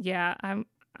 Yeah, I'm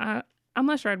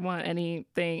not sure I'd want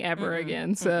anything ever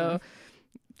again. So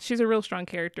she's a real strong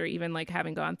character, even like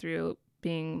having gone through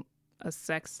being a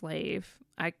sex slave.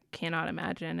 I cannot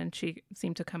imagine. And she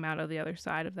seemed to come out of the other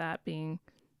side of that being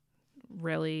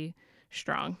really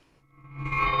strong.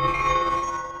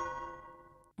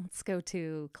 Let's go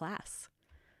to class.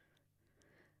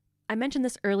 I mentioned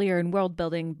this earlier in world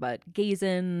building, but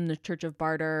Gazin, the Church of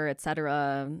Barter,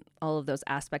 etc., all of those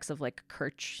aspects of like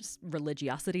Kirch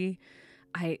religiosity,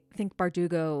 I think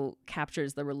Bardugo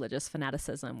captures the religious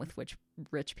fanaticism with which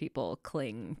rich people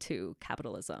cling to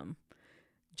capitalism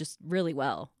just really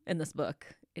well in this book.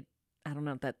 I don't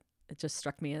know, that it just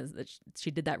struck me as that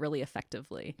she did that really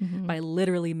effectively by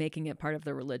literally making it part of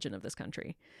the religion of this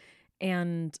country.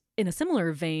 And in a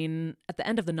similar vein, at the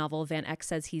end of the novel, Van Eyck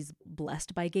says he's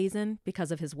blessed by Gazin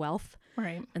because of his wealth.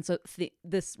 Right. And so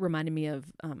this reminded me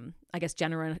of, I guess,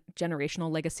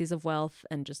 generational legacies of wealth,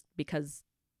 and just because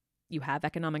you have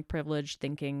economic privilege,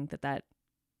 thinking that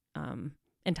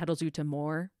entitles you to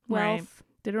more wealth.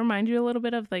 Right. Did it remind you a little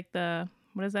bit of like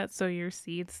what is that, sow your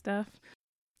seed stuff?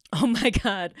 Oh my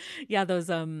God. Yeah, those,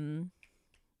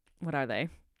 what are they?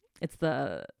 It's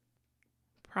the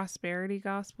Prosperity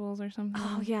Gospels or something.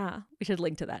 Oh yeah, we should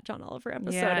link to that John Oliver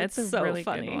episode. Yeah, it's a so really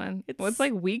funny. good one. It's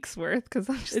like weeks worth, because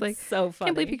I'm just like, so funny. I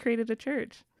can't believe he created a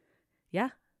church. Yeah,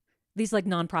 these like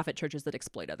nonprofit churches that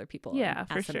exploit other people. Yeah, and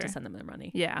for ask them sure. to send them their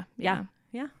money. Yeah.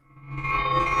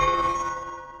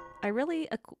 I really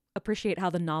appreciate how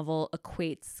the novel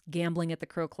equates gambling at the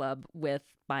Crow Club with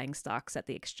buying stocks at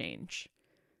the exchange.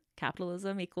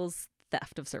 Capitalism equals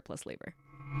theft of surplus labor.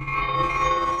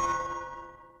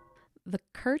 The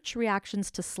Kirch reactions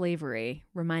to slavery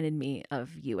reminded me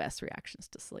of U.S. reactions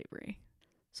to slavery.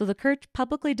 So the Kirch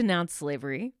publicly denounced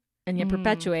slavery and yet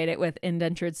perpetuate it with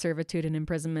indentured servitude and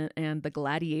imprisonment and the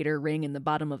gladiator ring in the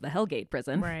bottom of the Hellgate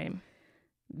prison. Right.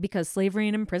 Because slavery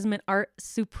and imprisonment are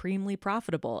supremely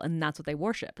profitable, and that's what they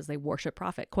worship, is they worship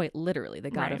profit, quite literally,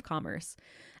 the god of commerce.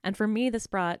 And for me, this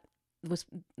brought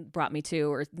me to,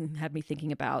 or had me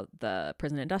thinking about, the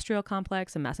prison industrial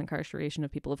complex and mass incarceration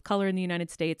of people of color in the United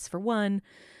States, for one.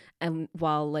 And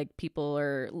while like people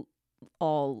are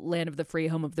all land of the free,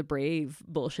 home of the brave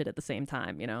bullshit at the same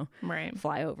time, you know, right?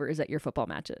 Flyovers at your football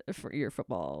matches, for your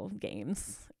football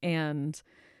games. And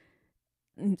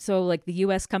so like the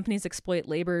U.S. companies exploit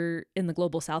labor in the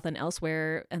global South and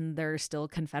elsewhere, and there are still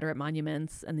Confederate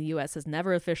monuments, and the U.S. has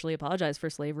never officially apologized for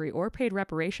slavery or paid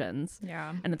reparations.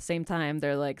 Yeah. And at the same time,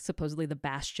 they're like supposedly the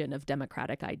bastion of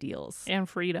democratic ideals. And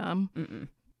freedom.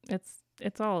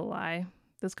 It's all a lie.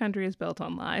 This country is built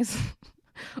on lies.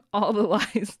 all the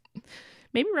lies.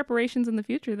 Maybe reparations in the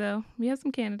future, though. We have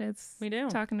some candidates. We do.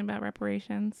 Talking about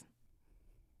reparations.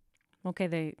 Okay,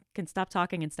 they can stop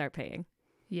talking and start paying.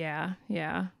 Yeah.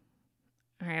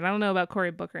 All right, I don't know about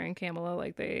Cory Booker and Kamala.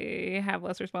 Like, they have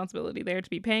less responsibility there to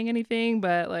be paying anything,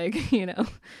 but, like,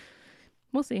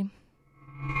 we'll see.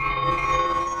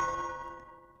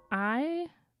 I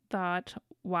thought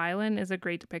Wylan is a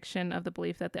great depiction of the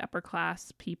belief that the upper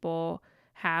class people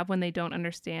have when they don't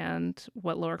understand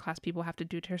what lower class people have to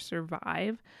do to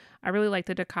survive. I really like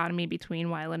the dichotomy between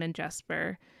Wylan and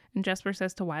Jesper. And Jesper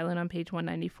says to Wylan on page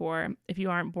 194, if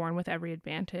you aren't born with every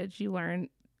advantage, you learn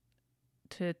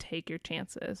to take your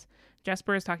chances.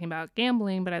 Jesper is talking about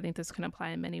gambling, but I think this can apply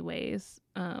in many ways.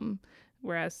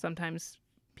 Whereas sometimes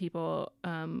people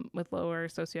with lower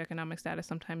socioeconomic status,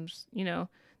 sometimes,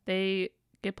 they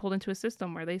get pulled into a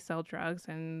system where they sell drugs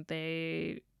and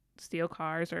they steal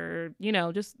cars or,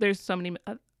 just there's so many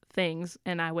things.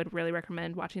 And I would really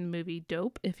recommend watching the movie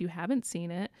Dope if you haven't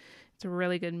seen it. It's a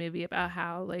really good movie about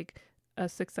how like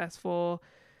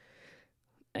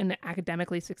an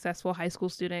academically successful high school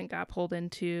student got pulled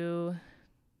into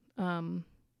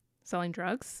selling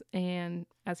drugs, and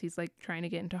as he's like trying to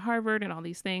get into Harvard and all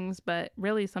these things, but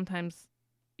really sometimes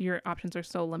your options are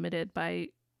so limited by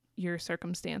your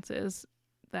circumstances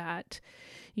that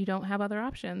you don't have other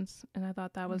options. And I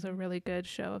thought that was a really good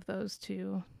show of those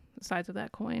two sides of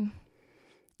that coin.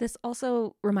 This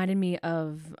also reminded me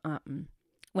of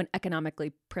when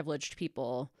economically privileged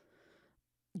people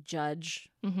judge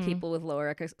people with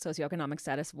lower socioeconomic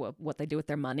status what they do with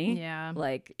their money. Yeah.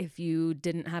 Like if you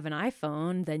didn't have an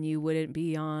iPhone, then you wouldn't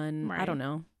be on, Right. I don't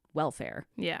know, welfare.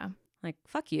 Yeah. Like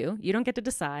fuck you. You don't get to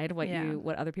decide what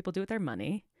other people do with their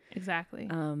money. Exactly.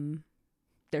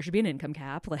 There should be an income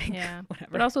cap, like whatever.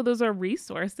 But also those are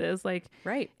resources. Like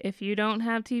right. If you don't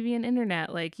have TV and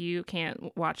internet, like you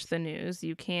can't watch the news,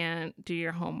 you can't do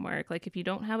your homework. Like if you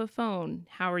don't have a phone,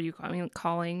 how are you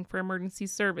calling for emergency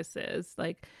services?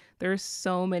 Like there's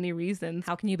so many reasons.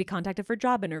 How can you be contacted for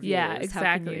job interviews? Yeah,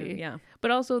 exactly.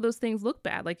 But also those things look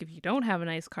bad. Like if you don't have a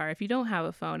nice car, if you don't have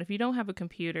a phone, if you don't have a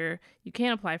computer, you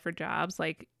can't apply for jobs.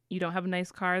 Like you don't have a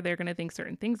nice car, they're going to think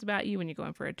certain things about you when you go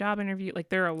in for a job interview. Like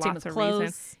there are lots of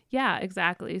reasons. Yeah,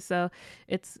 exactly. So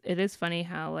it is funny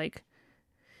how like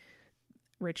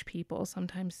rich people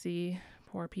sometimes see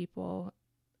poor people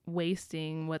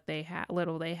wasting what they have,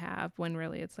 little they have, when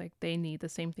really it's like they need the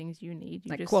same things you need.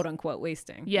 Like quote unquote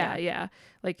wasting. Yeah.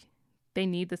 Like they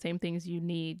need the same things you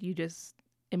need.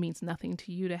 It means nothing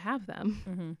to you to have them.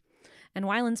 Mm-hmm. And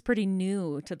Wylan's pretty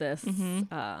new to this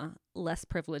less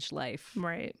privileged life.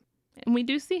 Right. And we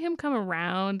do see him come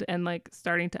around and like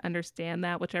starting to understand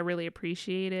that, which I really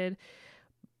appreciated.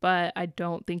 But I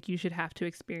don't think you should have to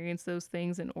experience those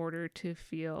things in order to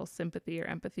feel sympathy or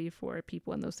empathy for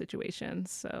people in those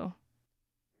situations. So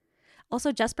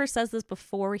also, Jesper says this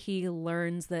before he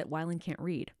learns that Wylan can't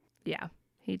read. Yeah,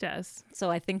 he does. So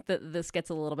I think that this gets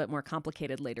a little bit more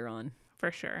complicated later on.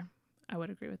 For sure. I would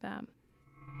agree with that.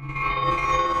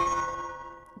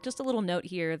 Just a little note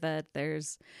here that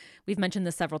we've mentioned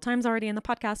this several times already in the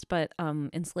podcast, but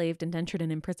enslaved, indentured,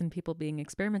 and imprisoned people being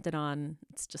experimented on,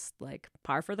 it's just like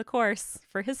par for the course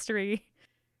for history.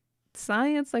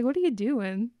 Science, like what are you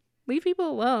doing? Leave people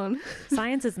alone.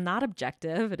 Science is not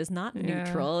objective. It is not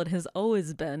neutral. It has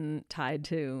always been tied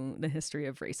to the history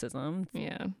of racism.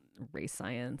 Yeah. Race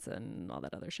science and all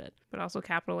that other shit. But also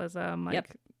capitalism,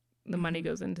 like the money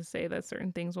goes in to say that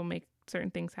certain things will make certain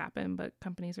things happen, but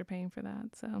companies are paying for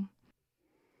that. So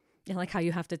yeah, like how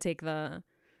you have to take the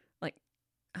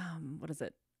what is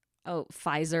it? Oh,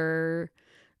 Pfizer,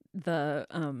 the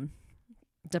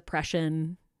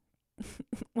depression.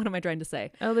 What am I trying to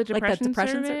say? Oh, the depression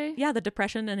survey? Yeah, the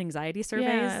depression and anxiety surveys.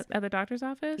 Yeah, at the doctor's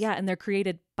office? Yeah, and they're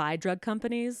created by drug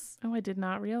companies. Oh, I did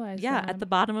not realize that. Yeah, at the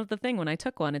bottom of the thing when I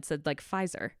took one, it said like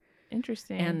Pfizer.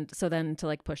 Interesting. And so then to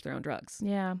like push their own drugs.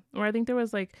 Yeah. Or I think there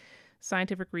was like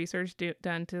scientific research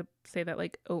done to say that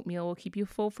like oatmeal will keep you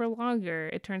full for longer.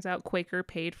 It turns out Quaker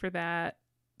paid for that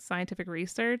scientific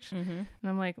research. And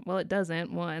I'm like, well, it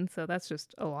doesn't, one, so that's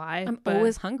just a lie. I'm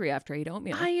always hungry after I eat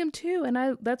oatmeal. I am too,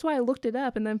 and that's why I looked it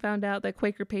up and then found out that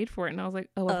Quaker paid for it, and I was like,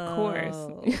 oh, of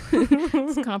course.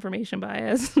 It's confirmation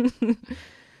bias.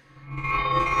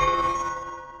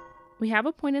 We have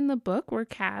a point in the book where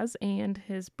Kaz and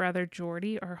his brother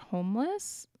Jordy are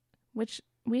homeless, which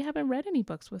we haven't read any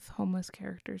books with homeless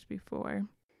characters before.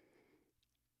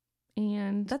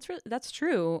 And that's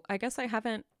true. I guess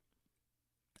I'm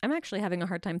actually having a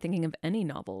hard time thinking of any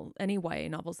YA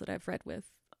novels that I've read with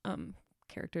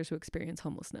characters who experience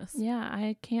homelessness. Yeah,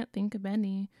 I can't think of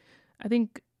any. I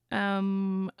think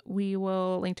we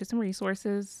will link to some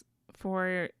resources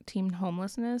for teen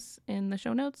homelessness in the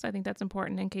show notes. I think that's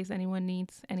important in case anyone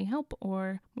needs any help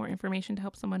or more information to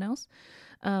help someone else.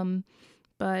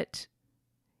 But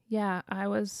yeah, I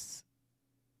was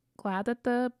glad that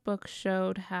the book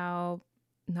showed how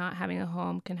not having a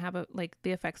home can have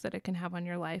the effects that it can have on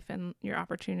your life and your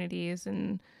opportunities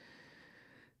and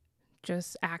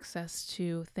just access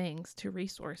to things, to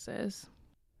resources.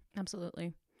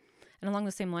 Absolutely. And along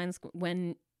the same lines,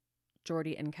 when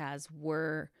Jordy and Kaz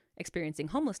were experiencing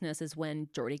homelessness is when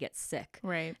Jordy gets sick.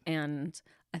 Right. And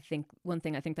I think one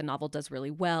thing I think the novel does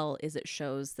really well is it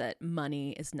shows that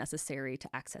money is necessary to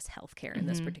access healthcare in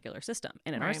this particular system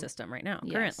and in our system right now,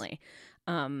 currently.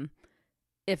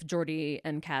 If Jordy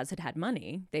and Kaz had had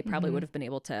money, they probably would have been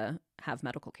able to have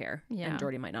medical care, and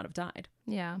Jordy might not have died.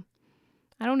 Yeah.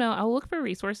 I don't know. I'll look for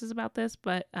resources about this,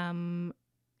 but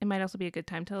it might also be a good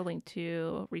time to link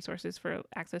to resources for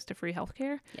access to free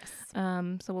healthcare. Yes.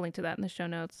 So we'll link to that in the show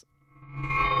notes.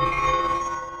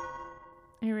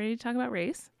 Are you ready to talk about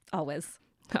race? Always.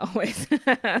 Always.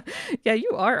 Yeah,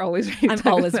 you are always ready. I'm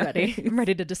always ready. I'm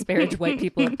ready to disparage white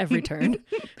people at every turn.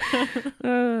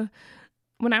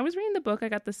 When I was reading the book, I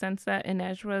got the sense that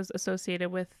Inej was associated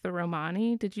with the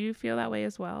Romani. Did you feel that way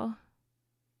as well?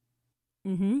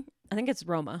 Mm-hmm. I think it's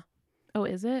Roma. Oh,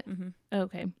 is it? Mm-hmm.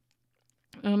 Okay.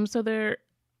 So there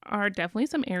are definitely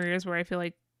some areas where I feel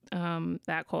like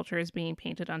that culture is being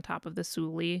painted on top of the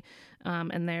Suli,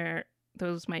 and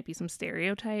those might be some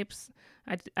stereotypes.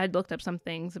 I'd looked up some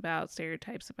things about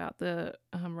stereotypes about the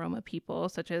Roma people,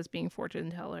 such as being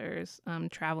fortune tellers,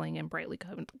 traveling in brightly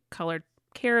colored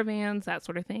caravans, that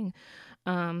sort of thing.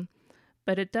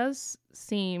 But it does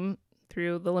seem,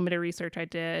 through the limited research I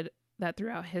did, that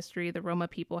throughout history, the Roma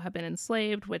people have been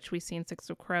enslaved, which we see in Six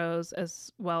of Crows,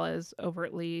 as well as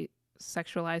overtly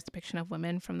sexualized depiction of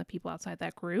women from the people outside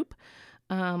that group,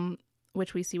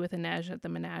 which we see with Inej at the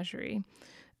menagerie.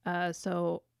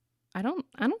 So I don't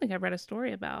think I've read a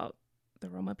story about the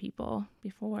Roma people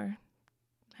before.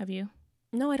 Have you?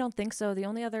 No, I don't think so. The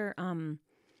only other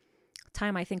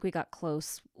time I think we got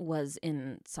close was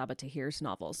in Saba Tahir's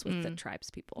novels with the tribes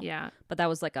people. Yeah. But that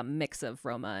was like a mix of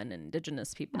Roma and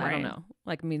indigenous people. Right. I don't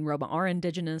know. Roma are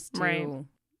indigenous too. Right.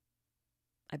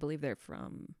 I believe they're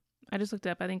from... I just looked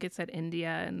up. I think it said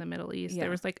India and the Middle East. Yeah. There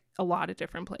was a lot of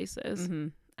different places. Mm-hmm.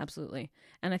 Absolutely.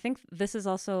 And I think this is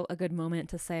also a good moment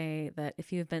to say that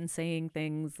if you've been saying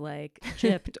things like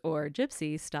gypped or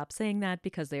gypsy, stop saying that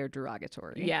because they are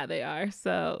derogatory. Yeah, they are.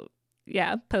 So,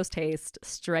 yeah. Post haste,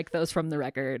 strike those from the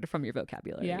record, from your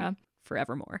vocabulary. Yeah.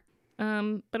 Forevermore.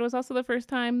 But it was also the first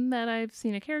time that I've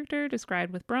seen a character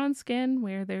described with bronze skin,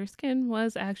 where their skin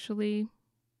was actually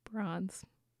bronze.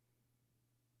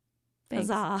 Thanks.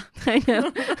 Huzzah. I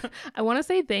know. I want to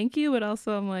say thank you, but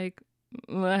also I'm like,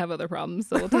 I have other problems,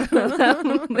 so we'll talk about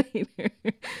that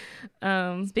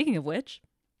later. Speaking of which,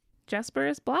 Jesper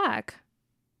is black.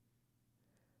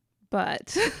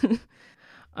 But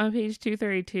on page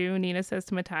 232, Nina says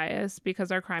to Matthias,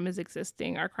 because our crime is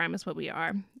existing, our crime is what we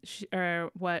are.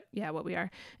 What we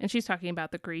are. And she's talking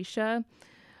about the Grisha.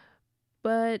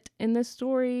 But in this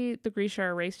story, the Grisha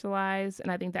are racialized,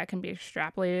 and I think that can be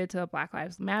extrapolated to the Black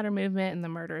Lives Matter movement and the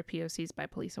murder of POCs by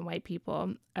police and white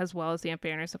people, as well as the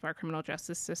unfairness of our criminal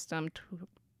justice system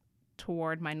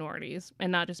toward minorities,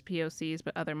 and not just POCs,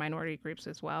 but other minority groups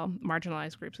as well,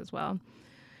 marginalized groups as well.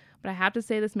 But I have to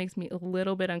say this makes me a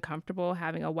little bit uncomfortable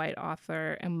having a white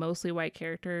author and mostly white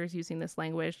characters using this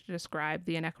language to describe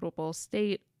the inequitable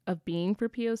state of being for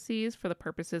POCs for the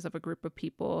purposes of a group of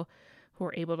people who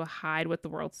are able to hide what the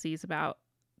world sees about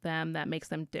them that makes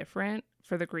them different.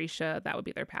 For the Grisha, that would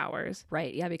be their powers.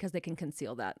 Right. Yeah, because they can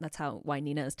conceal that. That's why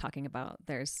Nina is talking about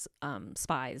there's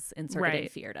spies inserted in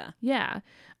Fjerda. Yeah.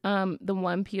 The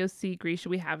one POC Grisha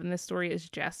we have in this story is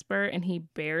Jesper, and he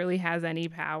barely has any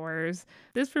powers.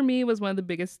 This, for me, was one of the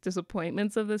biggest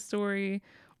disappointments of this story.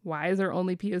 Why is our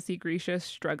only POC Grisha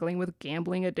struggling with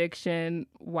gambling addiction?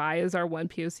 Why is our one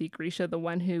POC Grisha the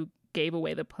one who gave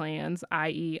away the plans,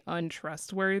 i.e.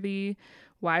 untrustworthy?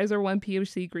 Why is our one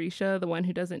POC Grisha the one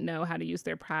who doesn't know how to use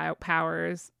their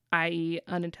powers, i.e.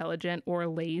 unintelligent or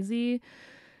lazy?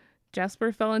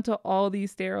 Jesper fell into all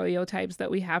these stereotypes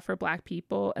that we have for Black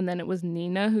people, and then it was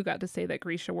Nina who got to say that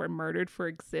Grisha were murdered for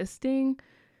existing.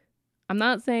 I'm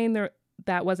not saying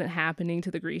that wasn't happening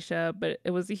to the Grisha, but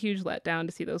it was a huge letdown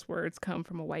to see those words come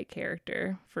from a white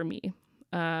character for me.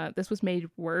 This was made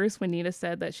worse when Nina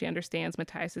said that she understands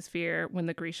Matthias's fear when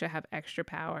the Grisha have extra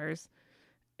powers.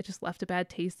 It just left a bad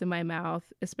taste in my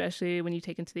mouth, especially when you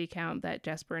take into the account that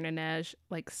Jesper and Inej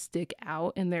stick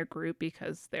out in their group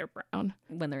because they're brown.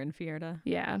 When they're in Fjerda.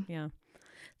 Yeah. Yeah.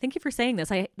 Thank you for saying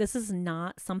this. This is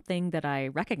not something that I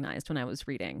recognized when I was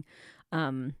reading.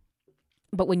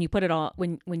 But when you put it all,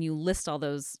 when you list all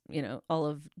those, all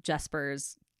of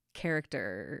Jesper's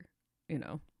character, I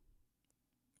don't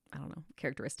know,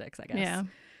 characteristics, I guess. Yeah.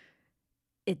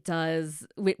 It does,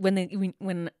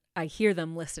 when I hear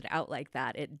them listed out like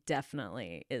that, it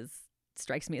definitely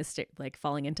strikes me as like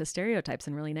falling into stereotypes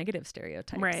and really negative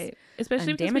stereotypes. Right.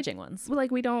 Especially and damaging ones.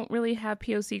 Like we don't really have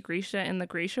POC Grisha in the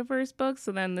Grishaverse books.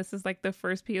 So then this is like the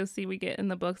first POC we get in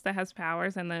the books that has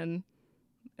powers. And then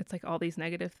it's like all these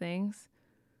negative things.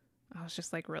 I was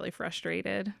just like really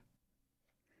frustrated.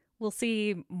 We'll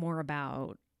see more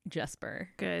about Jesper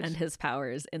Good. and his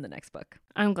powers in the next book.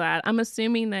 I'm glad. I'm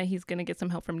assuming that he's going to get some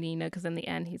help from Nina because in the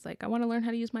end he's like, I want to learn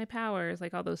how to use my powers,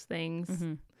 like all those things.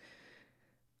 Mm-hmm.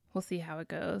 We'll see how it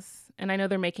goes. And I know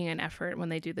they're making an effort when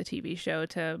they do the TV show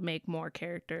to make more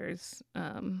characters,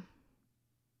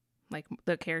 like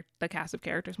the cast of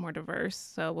characters more diverse.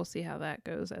 So we'll see how that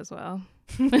goes as well.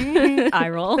 Eye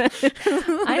roll.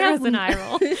 I have an eye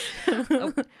roll.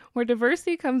 Where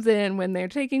diversity comes in when they're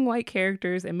taking white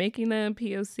characters and making them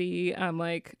POC. I'm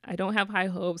like, I don't have high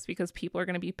hopes because people are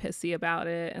going to be pissy about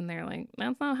it. And they're like,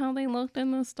 that's not how they looked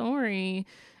in the story.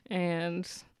 And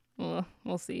well,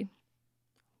 we'll see.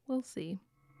 We'll see.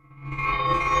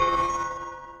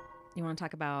 You want to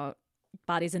talk about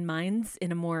bodies and minds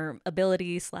in a more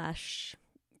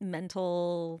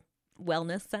ability/mental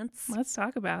wellness sense? Let's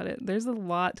talk about it. There's a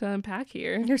lot to unpack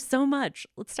here. There's so much.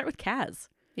 Let's start with Kaz.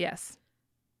 Yes.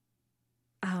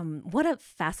 What a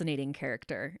fascinating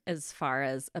character as far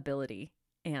as ability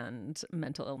and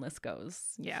mental illness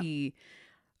goes. Yeah. He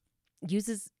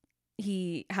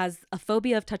has a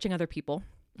phobia of touching other people,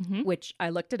 mm-hmm. which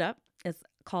I looked it up. It's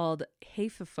called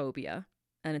haphophobia,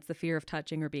 and it's the fear of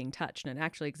touching or being touched, and it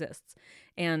actually exists.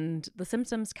 And the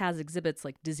symptoms Kaz exhibits,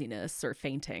 like dizziness or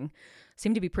fainting,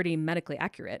 seem to be pretty medically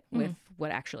accurate with what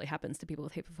actually happens to people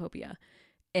with haphophobia.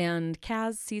 And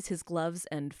Kaz sees his gloves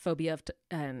and phobia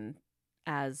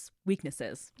as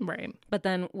weaknesses. Right. But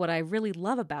then what I really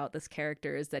love about this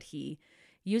character is that he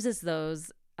uses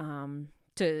those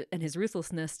and his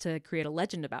ruthlessness to create a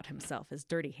legend about himself, his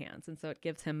dirty hands. And so it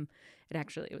gives him, it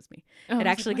actually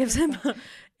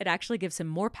gives him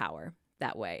more power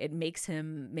that way. It makes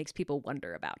people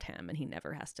wonder about him, and he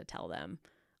never has to tell them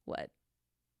what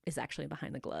is actually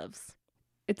behind the gloves.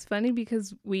 It's funny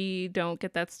because we don't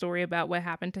get that story about what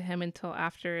happened to him until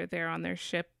after they're on the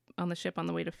ship on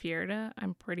the way to Fjerda,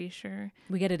 I'm pretty sure.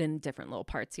 We get it in different little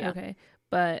parts, yeah. Okay.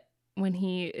 But when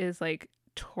he is like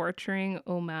torturing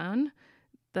Oman,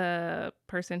 the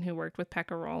person who worked with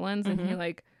Pekka Rollins, and he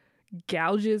like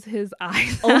gouges his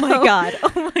eyes Oh my god,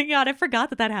 I forgot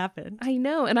that happened. I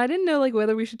know, and I didn't know like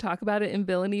whether we should talk about it in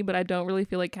villainy, but I don't really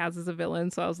feel like Kaz is a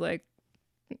villain, so I was like,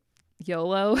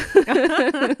 YOLO.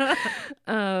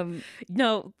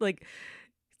 No, like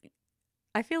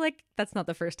I feel like that's not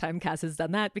the first time Kaz has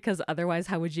done that, because otherwise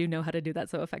how would you know how to do that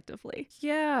so effectively?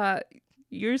 Yeah,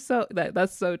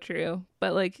 that's so true.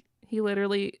 But like he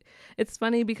literally, it's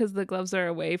funny because the gloves are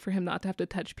a way for him not to have to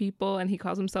touch people, and he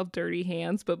calls himself Dirty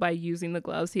Hands, but by using the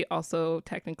gloves, he also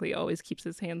technically always keeps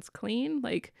his hands clean.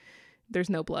 Like there's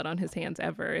no blood on his hands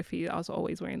ever if he also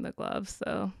always wearing the gloves.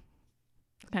 So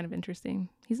it's kind of interesting.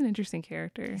 He's an interesting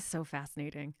character. He's so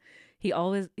fascinating. He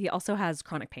also has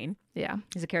chronic pain. Yeah.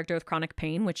 He's a character with chronic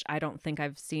pain, which I don't think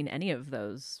I've seen any of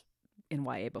those in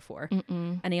YA before.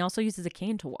 Mm-mm. And he also uses a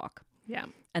cane to walk. Yeah.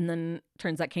 And then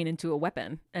turns that cane into a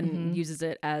weapon and uses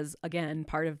it as, again,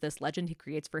 part of this legend he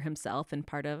creates for himself and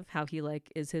part of how he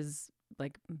like is his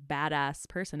like badass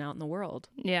person out in the world.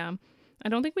 Yeah. I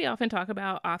don't think we often talk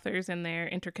about authors and their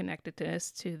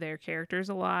interconnectedness to their characters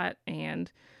a lot. And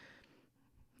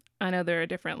I know there are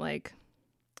different like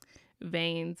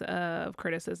veins of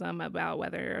criticism about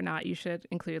whether or not you should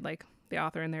include like the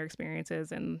author and their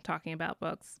experiences in talking about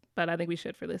books, but I think we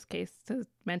should for this case to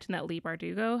mention that Leigh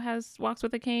Bardugo walks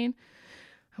with a cane.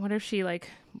 I wonder if she like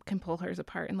can pull hers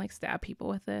apart and like stab people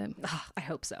with it. Oh, I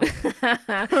hope so.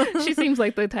 She seems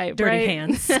like the type. Dirty right?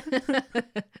 hands.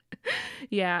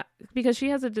 Yeah, because she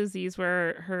has a disease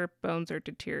where her bones are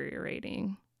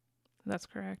deteriorating. That's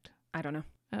correct. I don't know.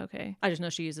 Okay. I just know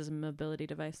she uses a mobility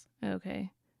device.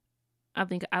 Okay. I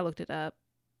think I looked it up.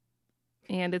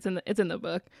 And it's in the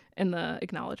book, in the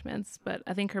acknowledgments, but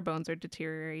I think her bones are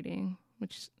deteriorating,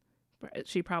 which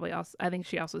she probably also, I think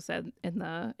she also said in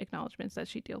the acknowledgments that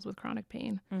she deals with chronic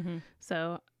pain. Mm-hmm.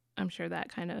 So I'm sure that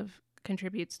kind of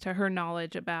contributes to her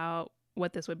knowledge about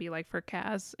what this would be like for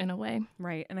Kaz in a way.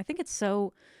 Right. And I think it's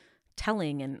so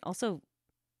telling and also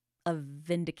a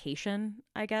vindication,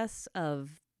 I guess,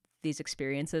 of these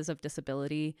experiences of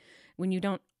disability when you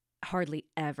don't hardly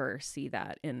ever see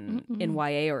that in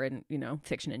YA or in,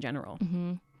 fiction in general.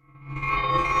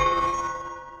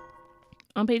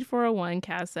 On page 401,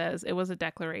 Kaz says, "It was a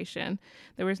declaration.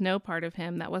 There was no part of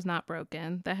him that was not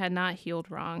broken, that had not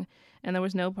healed wrong, and there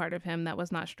was no part of him that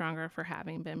was not stronger for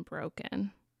having been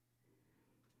broken."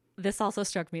 This also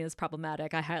struck me as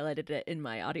problematic. I highlighted it in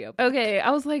my audiobook. Okay,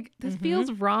 I was like, this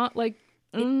feels wrong. Like,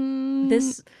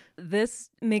 This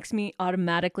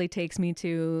automatically takes me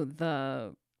to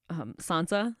the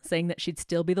Sansa saying that she'd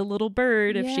still be the little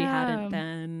bird if she hadn't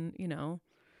been,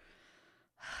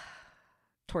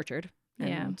 tortured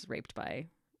and raped by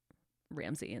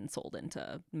Ramsay and sold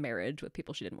into marriage with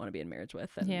people she didn't want to be in marriage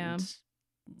with. And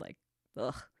like,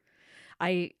 ugh.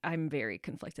 I'm very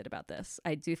conflicted about this.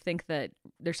 I do think that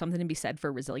there's something to be said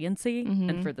for resiliency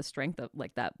and for the strength of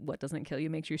like that what doesn't kill you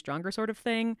makes you stronger sort of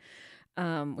thing,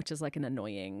 which is like an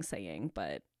annoying saying,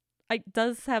 but it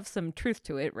does have some truth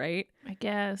to it, right? I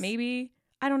guess. Maybe.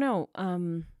 I don't know.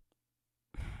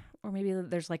 Or maybe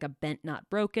there's like a bent, not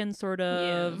broken sort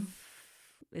of.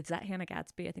 Yeah. Is that Hannah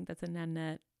Gadsby? I think that's in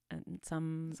Nanette. And it's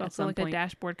also like a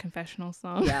Dashboard confessional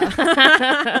song.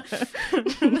 Yeah.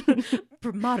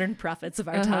 Modern prophets of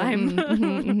our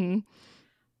time.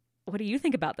 What do you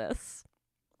think about this?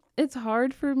 It's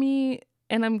hard for me,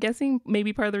 and I'm guessing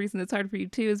maybe part of the reason it's hard for you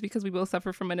too is because we both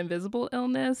suffer from an invisible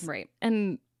illness. Right.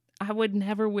 And I would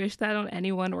never wish that on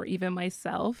anyone or even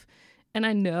myself. And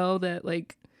I know that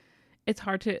like it's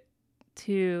hard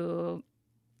to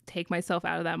take myself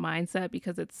out of that mindset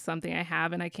because it's something I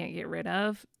have and I can't get rid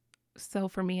of. So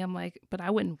for me, I'm like, but I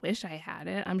wouldn't wish I had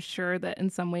it. I'm sure that in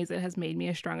some ways it has made me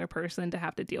a stronger person to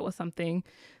have to deal with something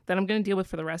that I'm going to deal with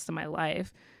for the rest of my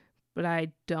life. But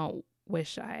I don't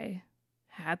wish I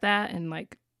had that. And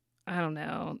like, I don't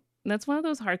know. That's one of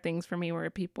those hard things for me where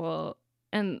people,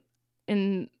 and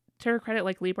to her credit,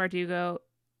 like Leigh Bardugo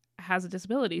has a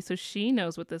disability. So she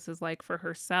knows what this is like for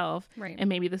herself. Right. And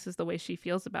maybe this is the way she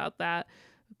feels about that.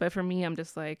 But for me, I'm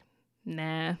just like,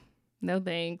 nah. No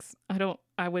thanks. I don't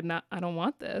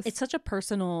want this. It's such a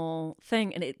personal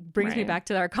thing. And it brings me back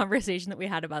to our conversation that we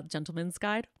had about Gentleman's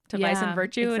Guide to Vice and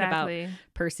Virtue. Exactly. And about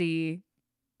Percy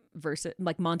versus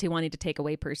like Monty wanting to take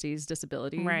away Percy's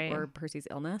disability or Percy's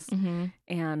illness.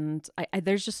 And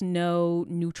there's just no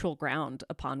neutral ground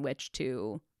upon which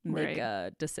to make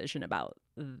a decision about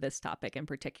this topic in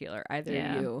particular.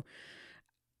 Either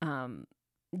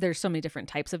there's so many different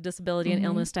types of disability and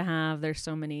illness to have. There's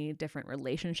so many different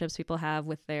relationships people have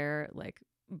with their like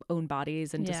own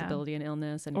bodies and disability and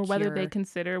illness, and or whether they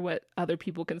consider what other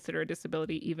people consider a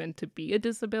disability even to be a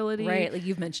disability. Right. Like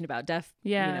you've mentioned about deaf,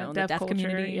 the deaf culture,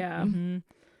 community. Yeah.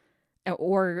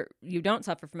 Or you don't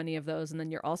suffer from any of those. And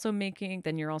then you're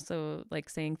also like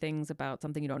saying things about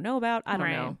something you don't know about. I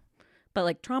don't know. But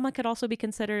like trauma could also be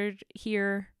considered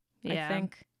here, I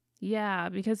think. Yeah.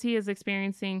 Because he is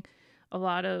experiencing a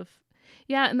lot of,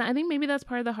 and I think maybe that's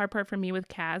part of the hard part for me with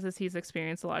Kaz is he's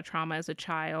experienced a lot of trauma as a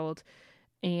child,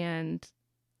 and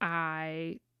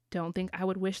I don't think I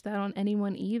would wish that on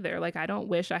anyone either. Like I don't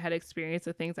wish I had experienced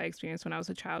the things I experienced when I was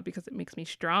a child because it makes me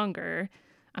stronger.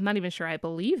 I'm not even sure I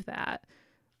believe that.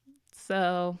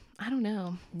 So I don't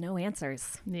know. No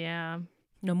answers. Yeah.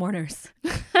 No mourners.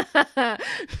 You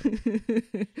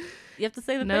have to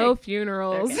say the no thing.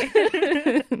 Funerals.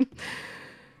 Okay.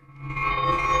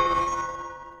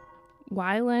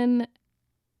 Wylan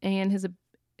and his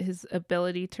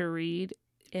ability to read,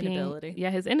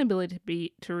 his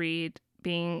inability to read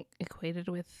being equated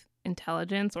with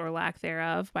intelligence or lack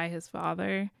thereof by his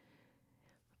father,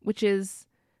 which is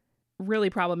really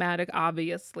problematic,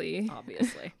 obviously,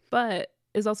 but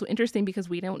is also interesting because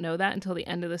we don't know that until the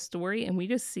end of the story, and we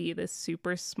just see this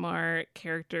super smart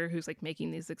character who's like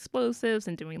making these explosives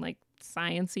and doing like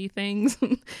sciencey things,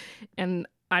 and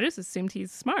I just assumed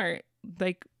he's smart.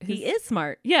 Like he is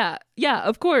smart. Yeah,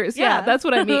 of course. Yeah, that's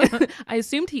what I mean. I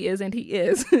assumed he is, and he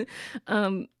is.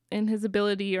 And his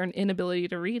ability or an inability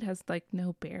to read has like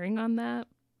no bearing on that.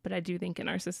 But I do think in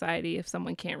our society, if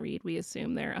someone can't read, we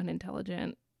assume they're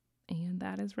unintelligent, and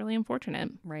that is really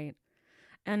unfortunate. Right.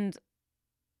 And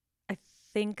I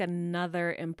think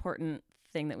another important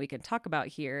thing that we can talk about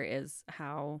here is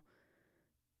how,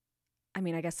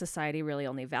 I guess society really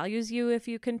only values you if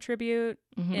you contribute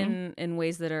in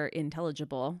ways that are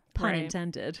intelligible, pun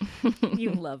intended.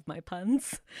 You love my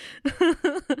puns.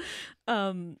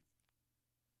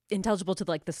 Intelligible to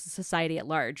like the society at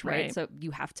large, right? So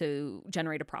you have to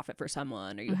generate a profit for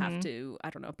someone, or you have to,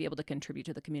 be able to contribute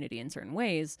to the community in certain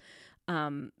ways,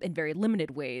 in very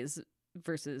limited ways,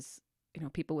 versus,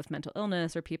 people with mental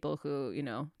illness or people who,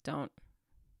 don't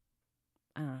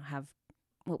have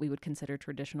what we would consider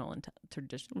traditional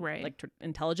Right. like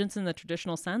intelligence in the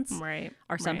traditional sense Right.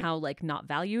 are somehow like not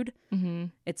valued. Mm-hmm.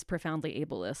 It's profoundly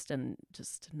ableist and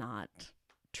just not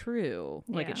true.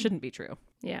 Like Yeah. it shouldn't be true.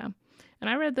 Yeah. And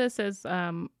I read this as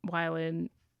while in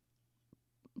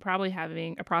probably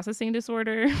having a processing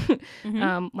disorder,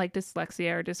 like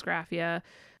dyslexia or dysgraphia.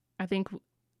 I think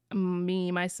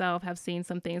myself have seen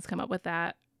some things come up with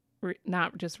that,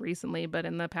 not just recently, but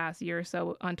in the past year or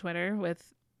so on Twitter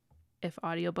with if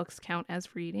audiobooks count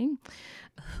as reading.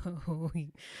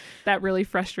 That really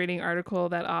frustrating article,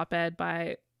 that op-ed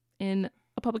in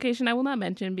a publication I will not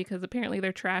mention because apparently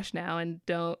they're trash now and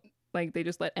they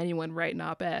just let anyone write an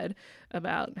op-ed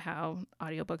about how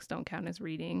audiobooks don't count as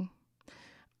reading.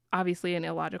 Obviously an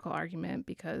illogical argument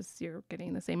because you're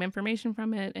getting the same information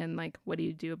from it. And like, what do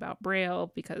you do about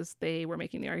Braille? Because they were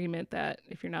making the argument that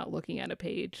if you're not looking at a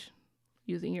page,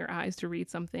 using your eyes to read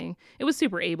something, it was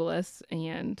super ableist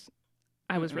and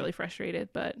I was really frustrated,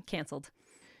 but Canceled.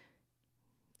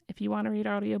 if you want to read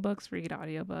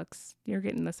audiobooks. You're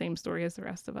getting the same story as the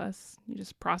rest of us. You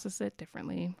just process it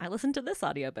differently. I listened to this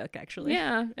audiobook actually.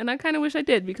 Yeah, and I kind of wish I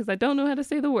did because I don't know how to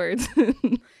say the words.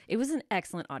 It was an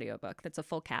excellent audiobook. That's a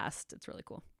full cast. It's really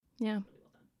cool. Yeah.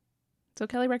 So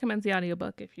Kelly recommends the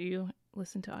audiobook if you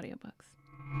listen to audiobooks.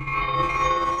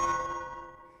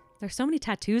 There's so many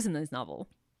tattoos in this novel.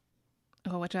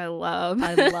 Oh, which I love.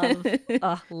 I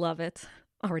love it.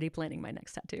 Already planning my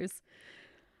next tattoos.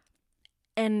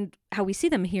 And how we see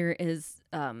them here is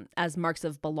as marks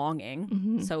of belonging.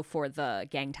 Mm-hmm. So for the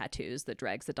gang tattoos, the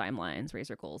dregs, the dime lines,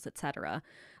 razor goals, etc.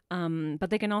 But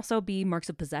they can also be marks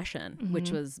of possession,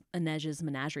 which was Inej's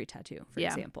menagerie tattoo, for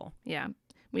example. Yeah.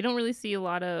 We don't really see a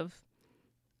lot of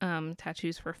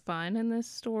tattoos for fun in this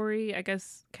story. I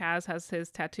guess Kaz has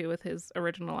his tattoo with his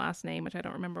original last name, which I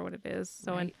don't remember what it is.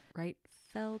 So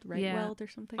Weld or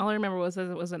something. All I remember was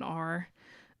that it was an R.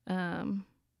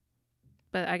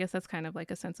 But I guess that's kind of like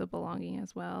a sense of belonging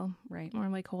as well. Right. Or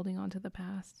like holding on to the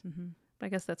past. Mm-hmm. But I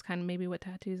guess that's kind of maybe what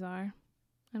tattoos are.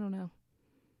 I don't know.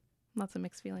 Lots of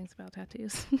mixed feelings about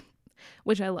tattoos,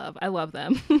 which I love. I love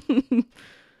them.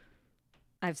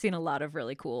 I've seen a lot of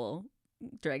really cool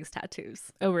dregs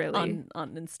tattoos. Oh, really?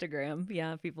 On Instagram.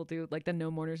 Yeah, people do like the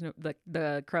no mourners,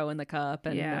 the crow in the cup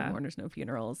and no mourners, no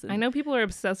funerals. And I know people are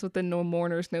obsessed with the no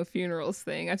mourners, no funerals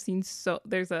thing. I've seen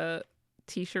there's a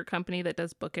t-shirt company that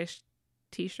does bookish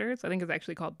t-shirts. I think it's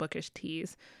actually called Bookish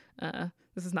Tees.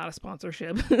 This is not a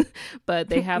sponsorship, but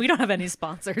they have. We don't have any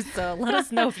sponsors, so let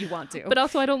us know if you want to. But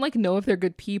also, I don't know if they're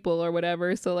good people or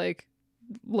whatever. So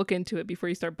look into it before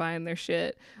you start buying their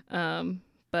shit.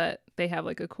 But they have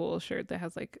a cool shirt that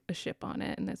has a ship on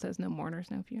it, and it says "No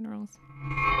mourners, no funerals."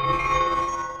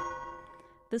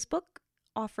 This book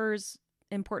offers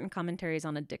important commentaries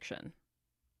on addiction,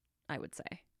 I would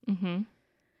say. Mm-hmm.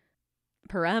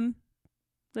 Parem,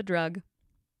 the drug.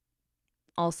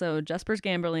 Also, Jesper's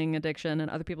gambling addiction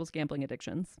and other people's gambling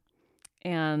addictions.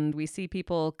 And we see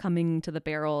people coming to the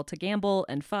barrel to gamble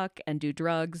and fuck and do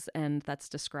drugs, and that's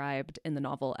described in the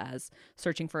novel as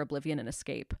searching for oblivion and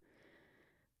escape.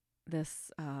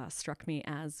 This struck me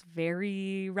as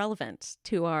very relevant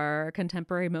to our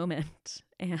contemporary moment,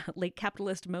 late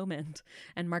capitalist moment.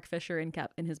 And Mark Fisher in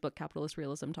his book Capitalist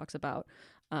Realism talks about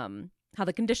how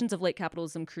the conditions of late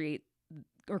capitalism create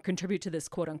or contribute to this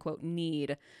quote unquote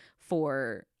need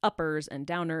for uppers and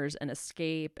downers and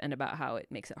escape, and about how it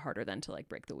makes it harder then to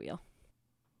break the wheel.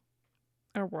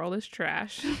 Our world is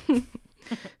trash.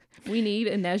 We need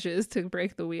Inejas to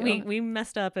break the wheel. We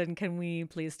messed up, and can we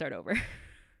please start over?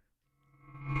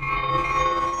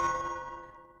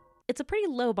 It's a pretty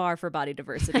low bar for body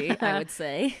diversity, I would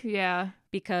say. Yeah.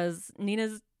 Because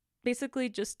Nina's basically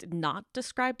just not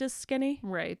described as skinny.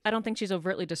 Right. I don't think she's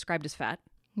overtly described as fat.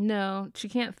 No, she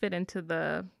can't fit into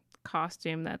the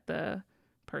costume that the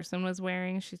person was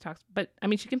wearing. She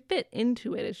can fit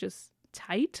into it. It's just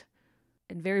tight.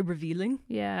 And very revealing.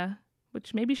 Yeah.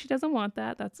 Which maybe she doesn't want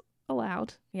that. That's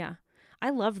allowed. Yeah.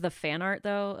 I love the fan art,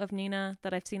 though, of Nina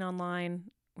that I've seen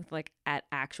online with at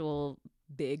actual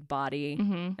big body.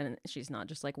 Mm-hmm. And she's not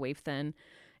just waif thin.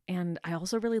 And I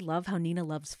also really love how Nina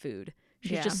loves food.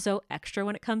 She's just so extra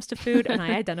when it comes to food, and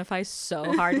I identify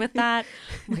so hard with that.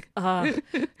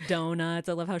 Donuts.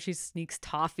 I love how she sneaks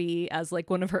toffee as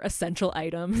one of her essential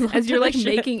items. As you're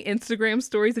making Instagram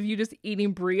stories of you just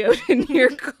eating brioche in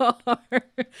your car.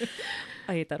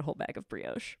 I ate that whole bag of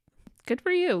brioche. Good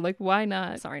for you. Why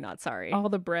not? Sorry, not sorry. All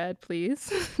the bread,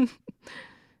 please.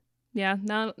 Yeah,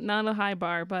 not a high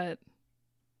bar, but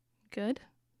good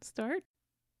start.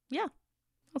 Yeah,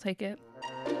 I'll take it.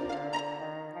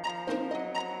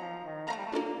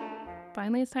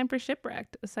 Finally, it's time for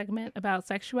Shipwrecked, a segment about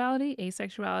sexuality,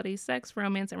 asexuality, sex,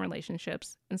 romance, and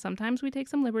relationships. And sometimes we take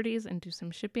some liberties and do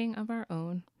some shipping of our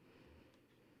own.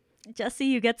 Jesse,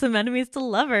 you get some enemies to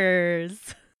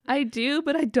lovers. I do,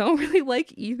 but I don't really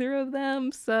like either of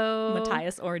them, so...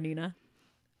 Matthias or Nina?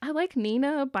 I like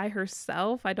Nina by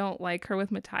herself. I don't like her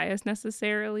with Matthias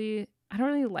necessarily. I don't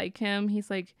really like him. He's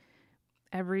like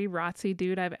every ROTC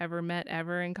dude I've ever met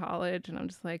ever in college, and I'm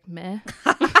just like, meh.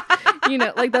 You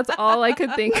know, like that's all I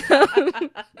could think of.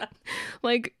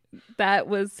 Like that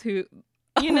was who,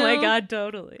 you know. Oh my God,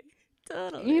 totally.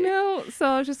 You know, so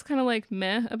I was just kind of like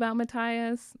meh about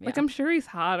Matthias. Yeah. Like I'm sure he's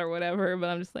hot or whatever, but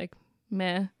I'm just like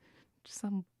meh. Just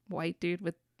some white dude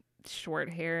with short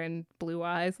hair and blue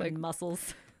eyes, like and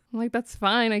muscles. I'm like, that's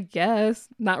fine, I guess.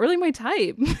 Not really my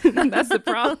type. That's the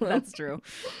problem. That's true.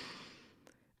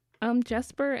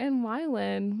 Jesper and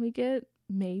Wylan, we get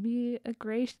maybe a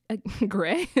gray,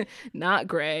 not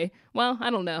gray. Well, I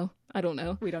don't know.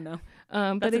 We don't know.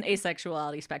 But That's an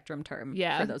asexuality spectrum term.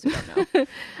 Yeah. For those who don't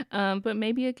know. But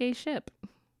maybe a gay ship.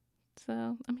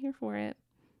 So I'm here for it.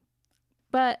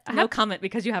 But No comment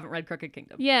because you haven't read Crooked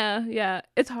Kingdom. Yeah.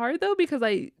 It's hard though because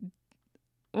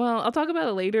I'll talk about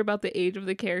it later about the age of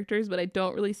the characters, but I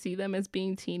don't really see them as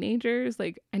being teenagers.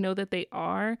 Like, I know that they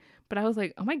are, but I was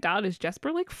like, oh my God, is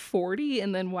Jesper like 40?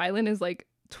 And then Wylan is like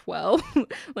 12?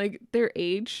 Like, their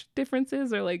age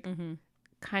differences are like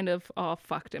kind of all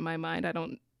fucked in my mind.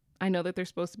 I know that they're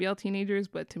supposed to be all teenagers,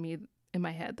 but to me, in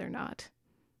my head, they're not.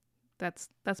 That's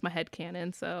my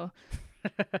headcanon, so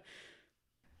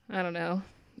I don't know.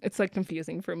 It's like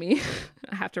confusing for me.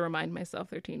 I have to remind myself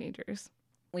they're teenagers.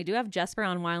 We do have Jesper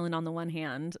on Wylan on the one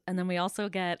hand, and then we also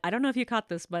get, I don't know if you caught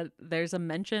this, but there's a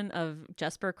mention of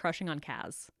Jesper crushing on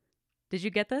Kaz. Did you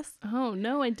get this? Oh,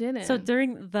 no, I didn't. So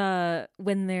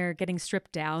when they're getting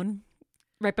stripped down,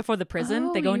 right before the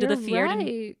prison, they go into the fjord. Right.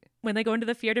 And when they go into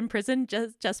the fjord in prison,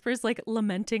 Jesper's like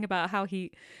lamenting about how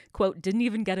he, quote, didn't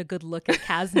even get a good look at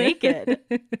Kaz naked.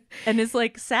 And is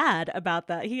like sad about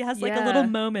that. He has like a little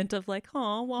moment of like,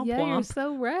 oh, womp yeah, womp. You're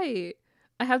so right.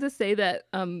 I have to say that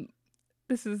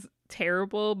this is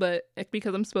terrible, but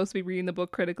because I'm supposed to be reading the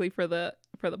book critically for the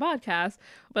podcast,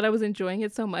 but I was enjoying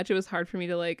it so much it was hard for me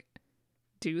to like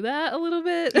do that a little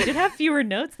bit. You did have fewer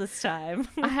notes this time.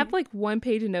 I have like 1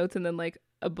 page of notes and then like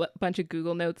a bunch of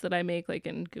Google notes that I make like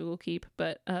in Google Keep,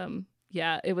 but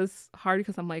yeah, it was hard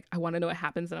because I'm like, I want to know what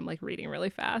happens and I'm like reading really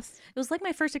fast. It was like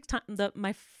my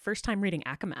first time reading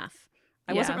Akamath.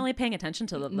 I wasn't really paying attention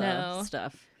to the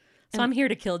stuff. So I'm here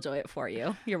to killjoy it for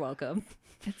you. You're welcome.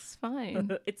 It's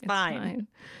fine. It's fine.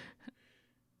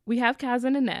 We have Kaz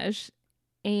and Inej,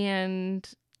 and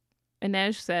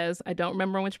Inej says, I don't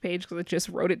remember on which page because I just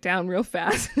wrote it down real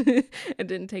fast and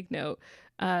didn't take note.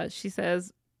 She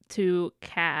says to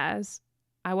Kaz,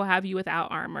 I will have you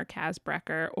without armor, Kaz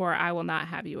Brecker, or I will not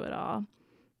have you at all.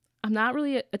 I'm not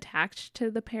really attached to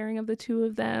the pairing of the two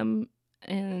of them,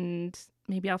 and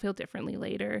maybe I'll feel differently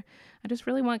later. I just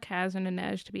really want Kaz and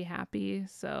Inej to be happy,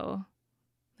 so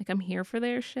like I'm here for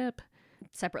their ship.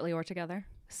 Separately or together?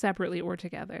 Separately or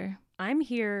together. I'm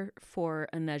here for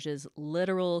Inej's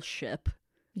literal ship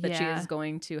that she is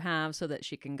going to have so that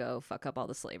she can go fuck up all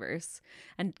the slavers.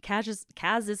 And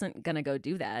Kaz isn't going to go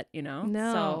do that, you know?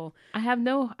 No. So I have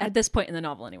no... At this point in the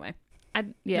novel anyway.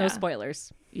 No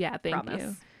spoilers. Yeah, thank Promise.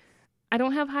 you. I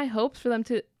don't have high hopes for them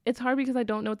to... It's hard because I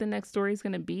don't know what the next story is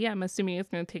going to be. I'm assuming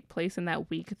it's going to take place in that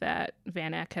week that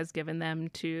Van Eck has given them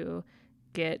to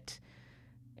get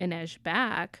Inej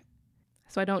back.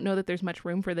 So I don't know that there's much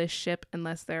room for this ship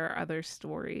unless there are other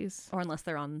stories. Or unless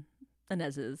they're on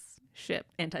Inez's ship.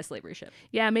 Anti-slavery ship.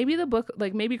 Yeah, maybe the book,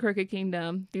 like maybe Crooked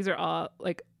Kingdom, these are all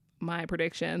like my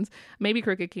predictions. Maybe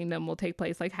Crooked Kingdom will take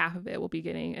place, like half of it will be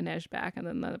getting Inej back and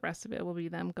then the rest of it will be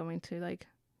them going to like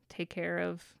take care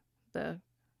of the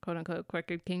quote-unquote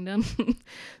Crooked Kingdom.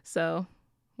 So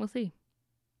we'll see.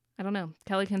 I don't know.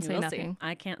 Kelly can say nothing.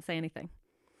 I can't say anything.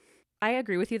 I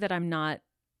agree with you that I'm not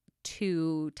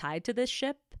too tied to this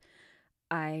ship.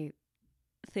 I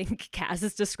think Kaz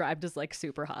is described as like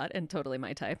super hot and totally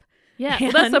my type. Yeah,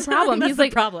 well, that's the problem. He's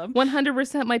like problem.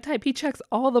 100% my type. He checks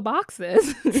all the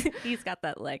boxes. He's got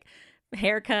that like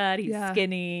haircut. He's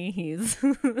skinny. He's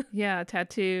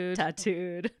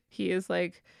tattooed. He is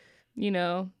like, you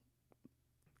know,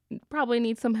 probably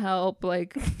needs some help.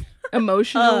 Like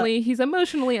emotionally, he's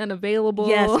emotionally unavailable.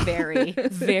 Yes, very,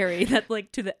 very. That's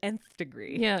like to the nth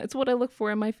degree. Yeah, it's what I look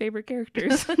for in my favorite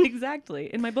characters.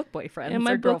 Exactly. In my book boyfriends. In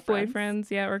my book girlfriends.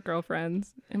 boyfriends, or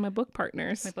girlfriends. In my book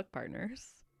partners.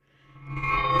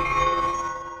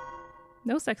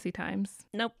 No sexy times.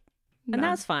 Nope. And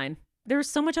that's fine. There was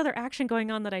so much other action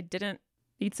going on that I didn't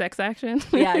Eat sex action.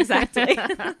 Yeah, exactly.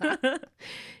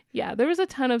 Yeah, there was a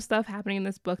ton of stuff happening in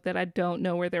this book that I don't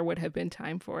know where there would have been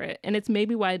time for it. And it's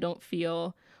maybe why I don't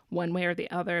feel one way or the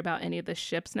other about any of the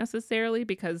ships necessarily,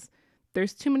 because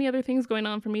there's too many other things going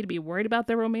on for me to be worried about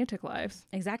their romantic lives.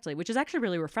 Exactly, which is actually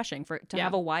really refreshing to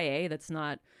have a YA that's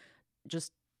not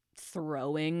just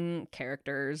throwing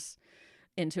characters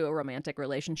into a romantic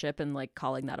relationship and like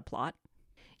calling that a plot.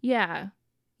 Yeah.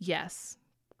 Yes.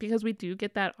 Because we do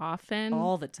get that often.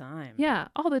 All the time. Yeah,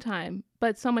 all the time.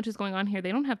 But so much is going on here.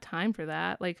 They don't have time for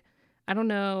that. Like, I don't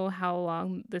know how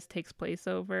long this takes place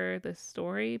over this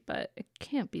story, but it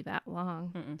can't be that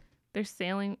long. Mm-mm. They're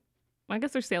sailing. Well, I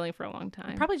guess they're sailing for a long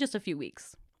time. Probably just a few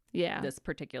weeks. Yeah. This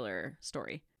particular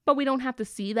story. But we don't have to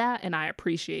see that, and I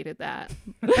appreciated that.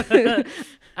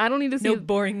 I don't need to see no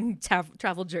boring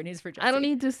travel journeys for Jessie. I don't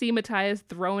need to see Matthias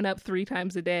throwing up 3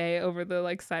 times a day over the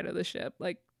like side of the ship.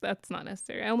 Like, that's not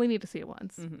necessary. I only need to see it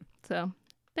once. Mm-hmm. So,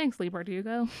 thanks, Leigh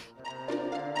Bardugo.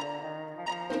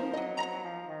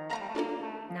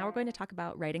 Now we're going to talk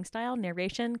about writing style,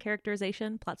 narration,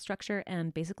 characterization, plot structure,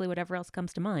 and basically whatever else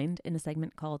comes to mind in a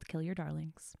segment called Kill Your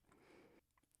Darlings.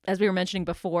 As we were mentioning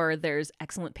before, there's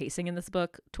excellent pacing in this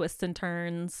book, twists and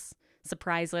turns,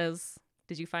 surprises.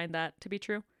 Did you find that to be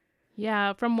true?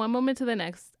 Yeah, from one moment to the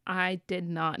next, I did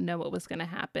not know what was going to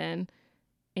happen.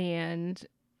 And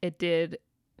it did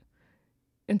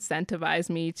incentivize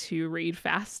me to read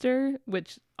faster,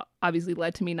 which obviously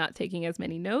led to me not taking as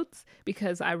many notes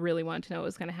because I really wanted to know what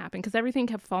was going to happen, because everything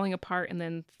kept falling apart and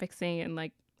then fixing, and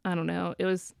like, I don't know. It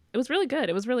was really good.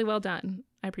 It was really well done.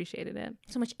 I appreciated it.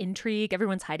 So much intrigue.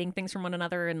 Everyone's hiding things from one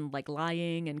another and like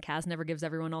lying, and Kaz never gives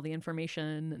everyone all the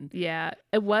information. And yeah,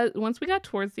 it was. Once we got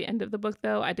towards the end of the book,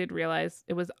 though, I did realize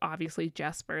it was obviously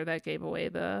Jesper that gave away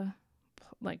the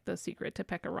secret to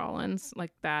Pekka Rollins.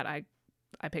 Like that, I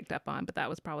picked up on, but that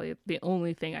was probably the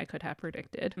only thing I could have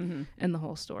predicted in the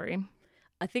whole story.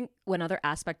 I think one other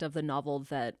aspect of the novel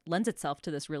that lends itself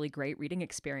to this really great reading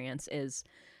experience is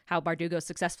how Bardugo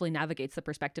successfully navigates the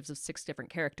perspectives of 6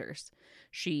 different characters.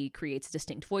 She creates a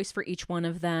distinct voice for each one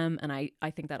of them, and I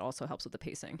think that also helps with the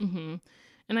pacing. Mm-hmm.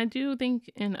 And I do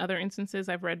think in other instances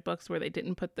I've read books where they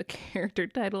didn't put the character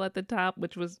title at the top,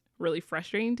 which was really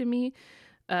frustrating to me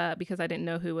because I didn't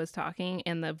know who was talking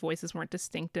and the voices weren't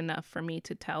distinct enough for me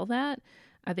to tell that.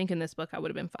 I think in this book I would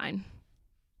have been fine.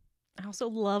 I also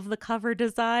love the cover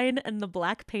design and the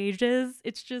black pages.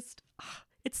 It's just,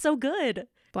 it's so good.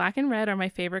 Black and red are my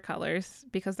favorite colors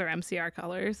because they're MCR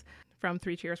colors from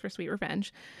 3 Cheers for Sweet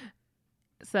Revenge.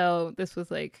 So this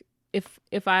was like, if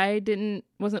I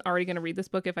wasn't already going to read this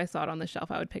book, if I saw it on the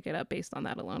shelf, I would pick it up based on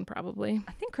that alone, probably.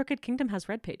 I think Crooked Kingdom has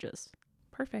red pages.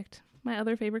 Perfect. My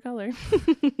other favorite color.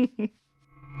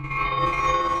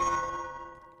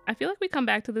 I feel like we come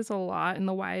back to this a lot in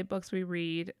the YA books we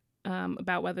read.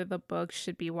 About whether the book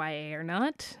should be YA or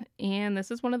not. And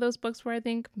this is one of those books where I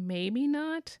think maybe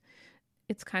not.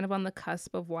 It's kind of on the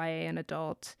cusp of YA and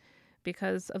adult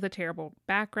because of the terrible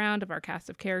background of our cast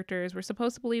of characters. We're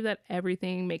supposed to believe that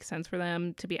everything makes sense for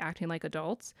them to be acting like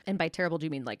adults. And by terrible, do you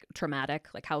mean like traumatic,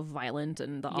 like how violent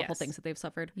and the awful things that they've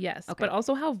suffered? Yes, okay. But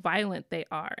also how violent they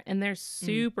are. And they're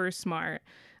super smart,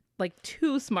 like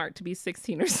too smart to be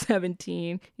 16 or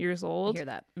 17 years old. I hear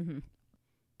that. Mm-hmm.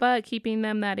 But keeping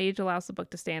them that age allows the book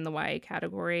to stay in the YA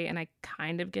category, and I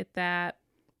kind of get that.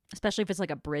 Especially if it's like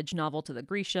a bridge novel to the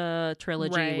Grisha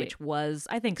trilogy, right. Which was,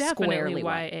 I think, definitely squarely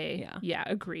YA. Yeah,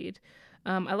 agreed.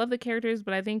 I love the characters,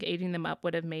 but I think aging them up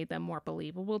would have made them more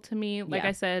believable to me. Like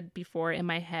I said before, in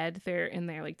my head, they're in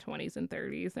their like 20s and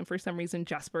 30s, and for some reason,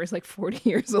 Jesper is like 40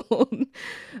 years old.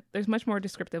 There's much more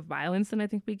descriptive violence than I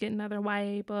think we get in other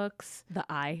YA books. The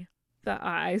eyes.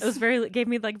 It was gave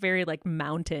me like very like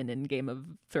mountain in Game of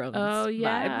Thrones. Oh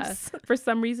yeah. Vibes. For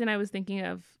some reason, I was thinking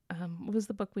of what was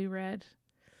the book we read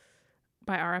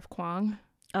by R.F. Kuang?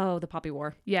 Oh, The Poppy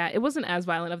War. Yeah, it wasn't as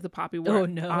violent as The Poppy War. Oh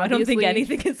no, I don't think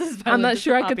anything is as violent. I'm not as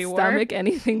sure the I could Poppy War. stomach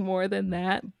anything more than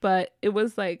that, but it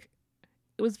was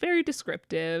very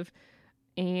descriptive,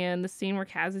 and the scene where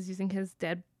Kaz is using his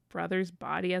dead brother's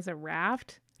body as a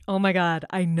raft. Oh my God,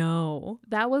 I know.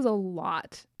 That was a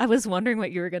lot. I was wondering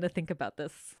what you were going to think about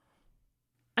this.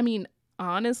 I mean,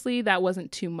 honestly, that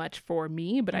wasn't too much for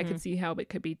me, but I could see how it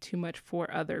could be too much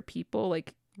for other people.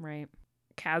 Like, right.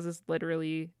 Kaz is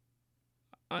literally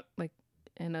like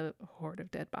in a horde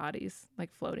of dead bodies,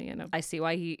 like floating in a... I see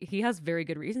why he has very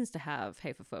good reasons to have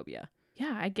haphophobia.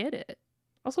 Yeah, I get it.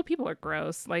 Also, people are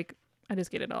gross. Like, I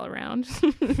just get it all around.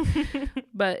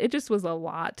 But it just was a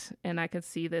lot, and I could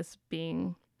see this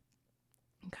being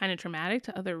kind of traumatic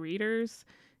to other readers,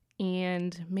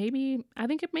 and I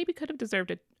think it maybe could have deserved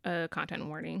a content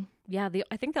warning. Yeah,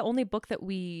 I think the only book that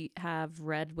we have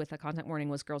read with a content warning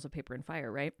was Girls of Paper and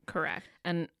Fire, right? Correct.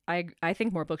 And I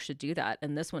think more books should do that,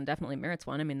 and this one definitely merits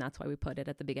one. I mean, that's why we put it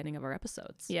at the beginning of our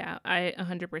episodes. Yeah, I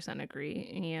 100%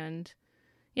 agree. And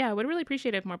yeah, I would really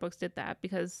appreciate it if more books did that,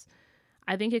 because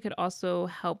I think it could also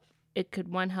help. It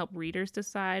could, one, help readers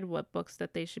decide what books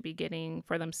that they should be getting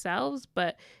for themselves,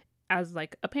 but as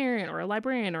like a parent or a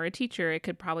librarian or a teacher, it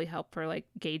could probably help for like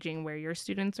gauging where your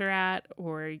students are at,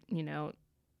 or, you know,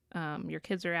 your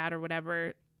kids are at, or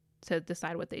whatever, to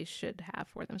decide what they should have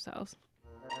for themselves.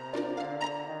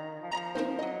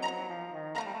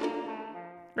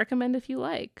 Recommend if you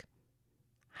like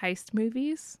heist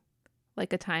movies,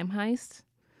 like a time heist,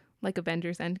 like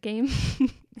Avengers Endgame.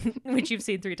 Which you've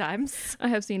seen 3 times. I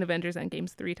have seen Avengers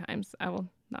Endgames 3 times. I will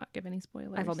not give any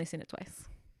spoilers. I've only seen it twice.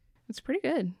 It's pretty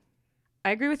good.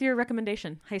 I agree with your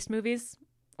recommendation. Heist movies,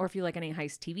 or if you like any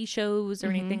heist TV shows or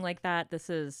anything like that,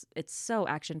 it's so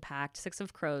action-packed. Six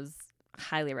of Crows,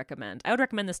 highly recommend. I would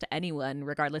recommend this to anyone,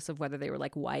 regardless of whether they were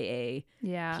like YA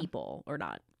people or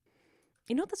not.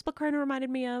 You know what this book kind of reminded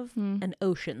me of? An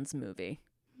Oceans movie.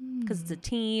 Because it's a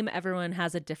team. Everyone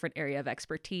has a different area of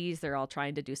expertise. They're all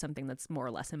trying to do something that's more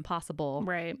or less impossible.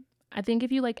 Right. I think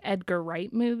if you like Edgar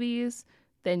Wright movies,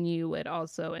 then you would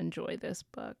also enjoy this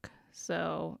book.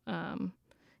 So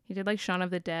he did like Shaun of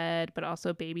the Dead, but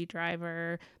also Baby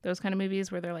Driver. Those kind of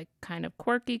movies where they're like kind of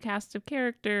quirky cast of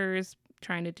characters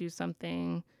trying to do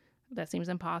something that seems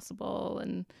impossible,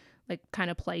 and like kind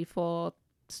of playful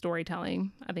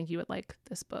storytelling. I think you would like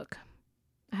this book.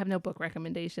 I have no book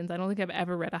recommendations. I don't think I've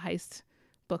ever read a heist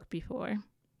book before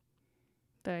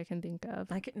that I can think of.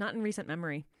 Not in recent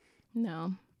memory.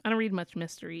 No. I don't read much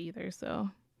mystery either, so.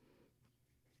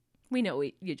 We know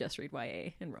you just read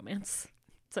YA and romance.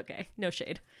 It's okay. No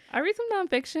shade. I read some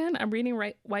nonfiction. I'm reading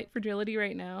White Fragility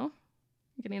right now.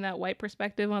 Getting that white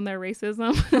perspective on their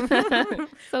racism.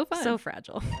 So fun. So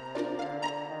fragile.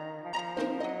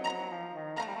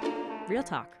 Real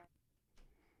talk.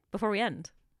 Before we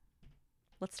end,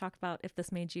 let's talk about if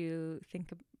this made you think,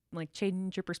 like,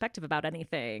 change your perspective about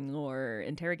anything or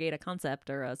interrogate a concept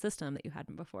or a system that you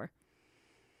hadn't before.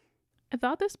 I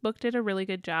thought this book did a really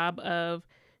good job of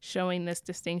showing this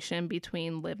distinction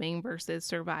between living versus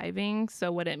surviving.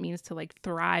 So what it means to like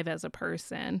thrive as a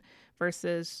person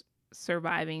versus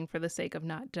surviving for the sake of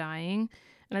not dying.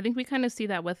 And I think we kind of see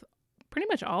that with pretty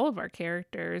much all of our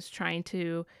characters trying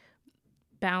to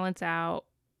balance out,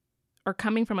 or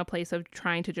coming from a place of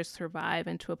trying to just survive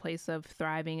into a place of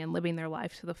thriving and living their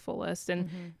life to the fullest. And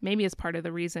maybe it's part of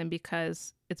the reason,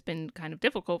 because it's been kind of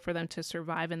difficult for them to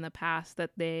survive in the past,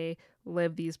 that they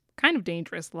live these kind of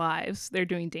dangerous lives. They're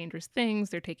doing dangerous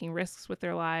things. They're taking risks with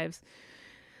their lives,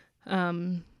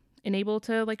 and able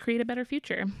to like create a better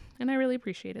future. And I really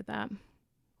appreciated that.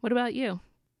 What about you?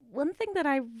 One thing that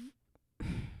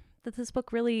this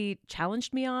book really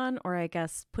challenged me on, or I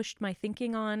guess pushed my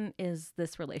thinking on, is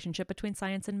this relationship between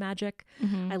science and magic.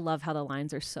 I love how the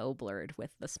lines are so blurred with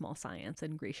the small science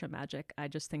and Grisha magic. I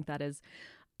just think that is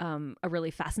a really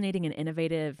fascinating and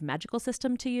innovative magical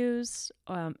system to use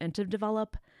and to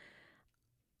develop.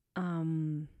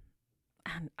 And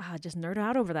just nerd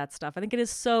out over that stuff. I think it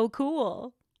is so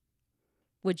cool.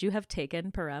 Would you have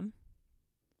taken Parem?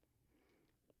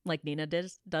 Like Nina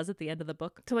does at the end of the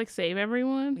book? To like save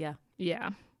everyone? Yeah. Yeah,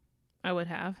 I would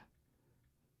have.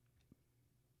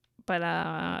 But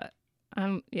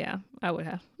yeah, I would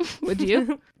have. Would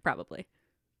you? Probably.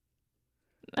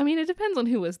 I mean, it depends on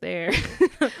who was there.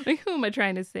 Like, who am I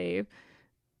trying to save?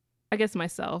 I guess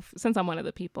myself, since I'm one of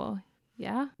the people.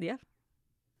 Yeah? Yeah.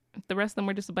 If the rest of them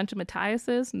were just a bunch of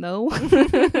Matthiases, no.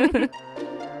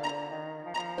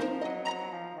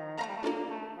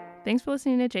 Thanks for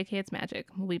listening to JK It's Magic.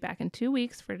 We'll be back in 2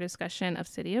 weeks for a discussion of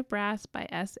City of Brass by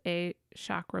S.A.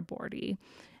 Chakraborty.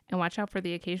 And watch out for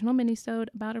the occasional mini-sode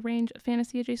about a range of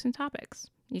fantasy-adjacent topics.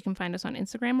 You can find us on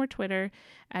Instagram or Twitter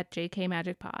at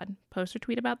JKMagicPod. Post or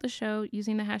tweet about the show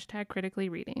using the hashtag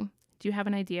criticallyreading. Do you have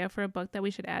an idea for a book that we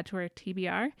should add to our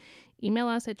TBR? Email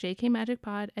us at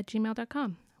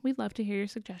jkmagicpod@gmail.com. We'd love to hear your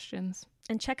suggestions.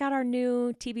 And check out our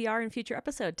new TBR and future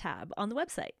episode tab on the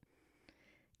website.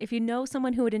 If you know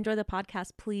someone who would enjoy the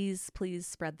podcast, please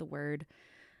spread the word.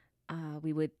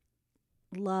 We would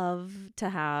love to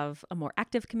have a more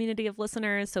active community of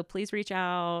listeners. So please reach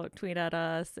out, tweet at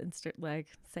us,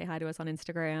 say hi to us on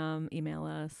Instagram, email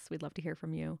us. We'd love to hear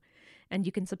from you. And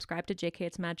you can subscribe to JK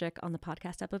It's Magic on the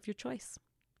podcast app of your choice.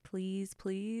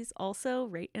 Please also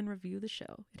rate and review the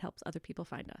show. It helps other people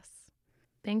find us.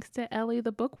 Thanks to Ellie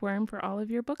the Bookworm for all of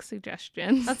your book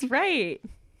suggestions. That's right.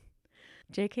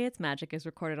 JK It's Magic is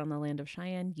recorded on the land of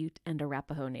Cheyenne, Ute, and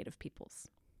Arapaho Native peoples.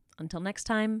 Until next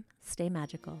time, stay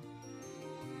magical.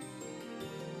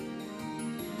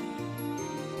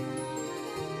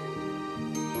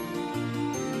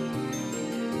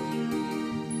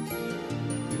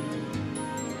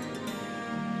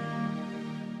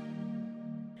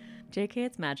 JK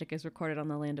It's Magic is recorded on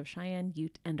the land of Cheyenne,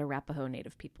 Ute, and Arapaho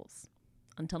Native peoples.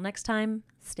 Until next time,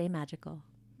 stay magical.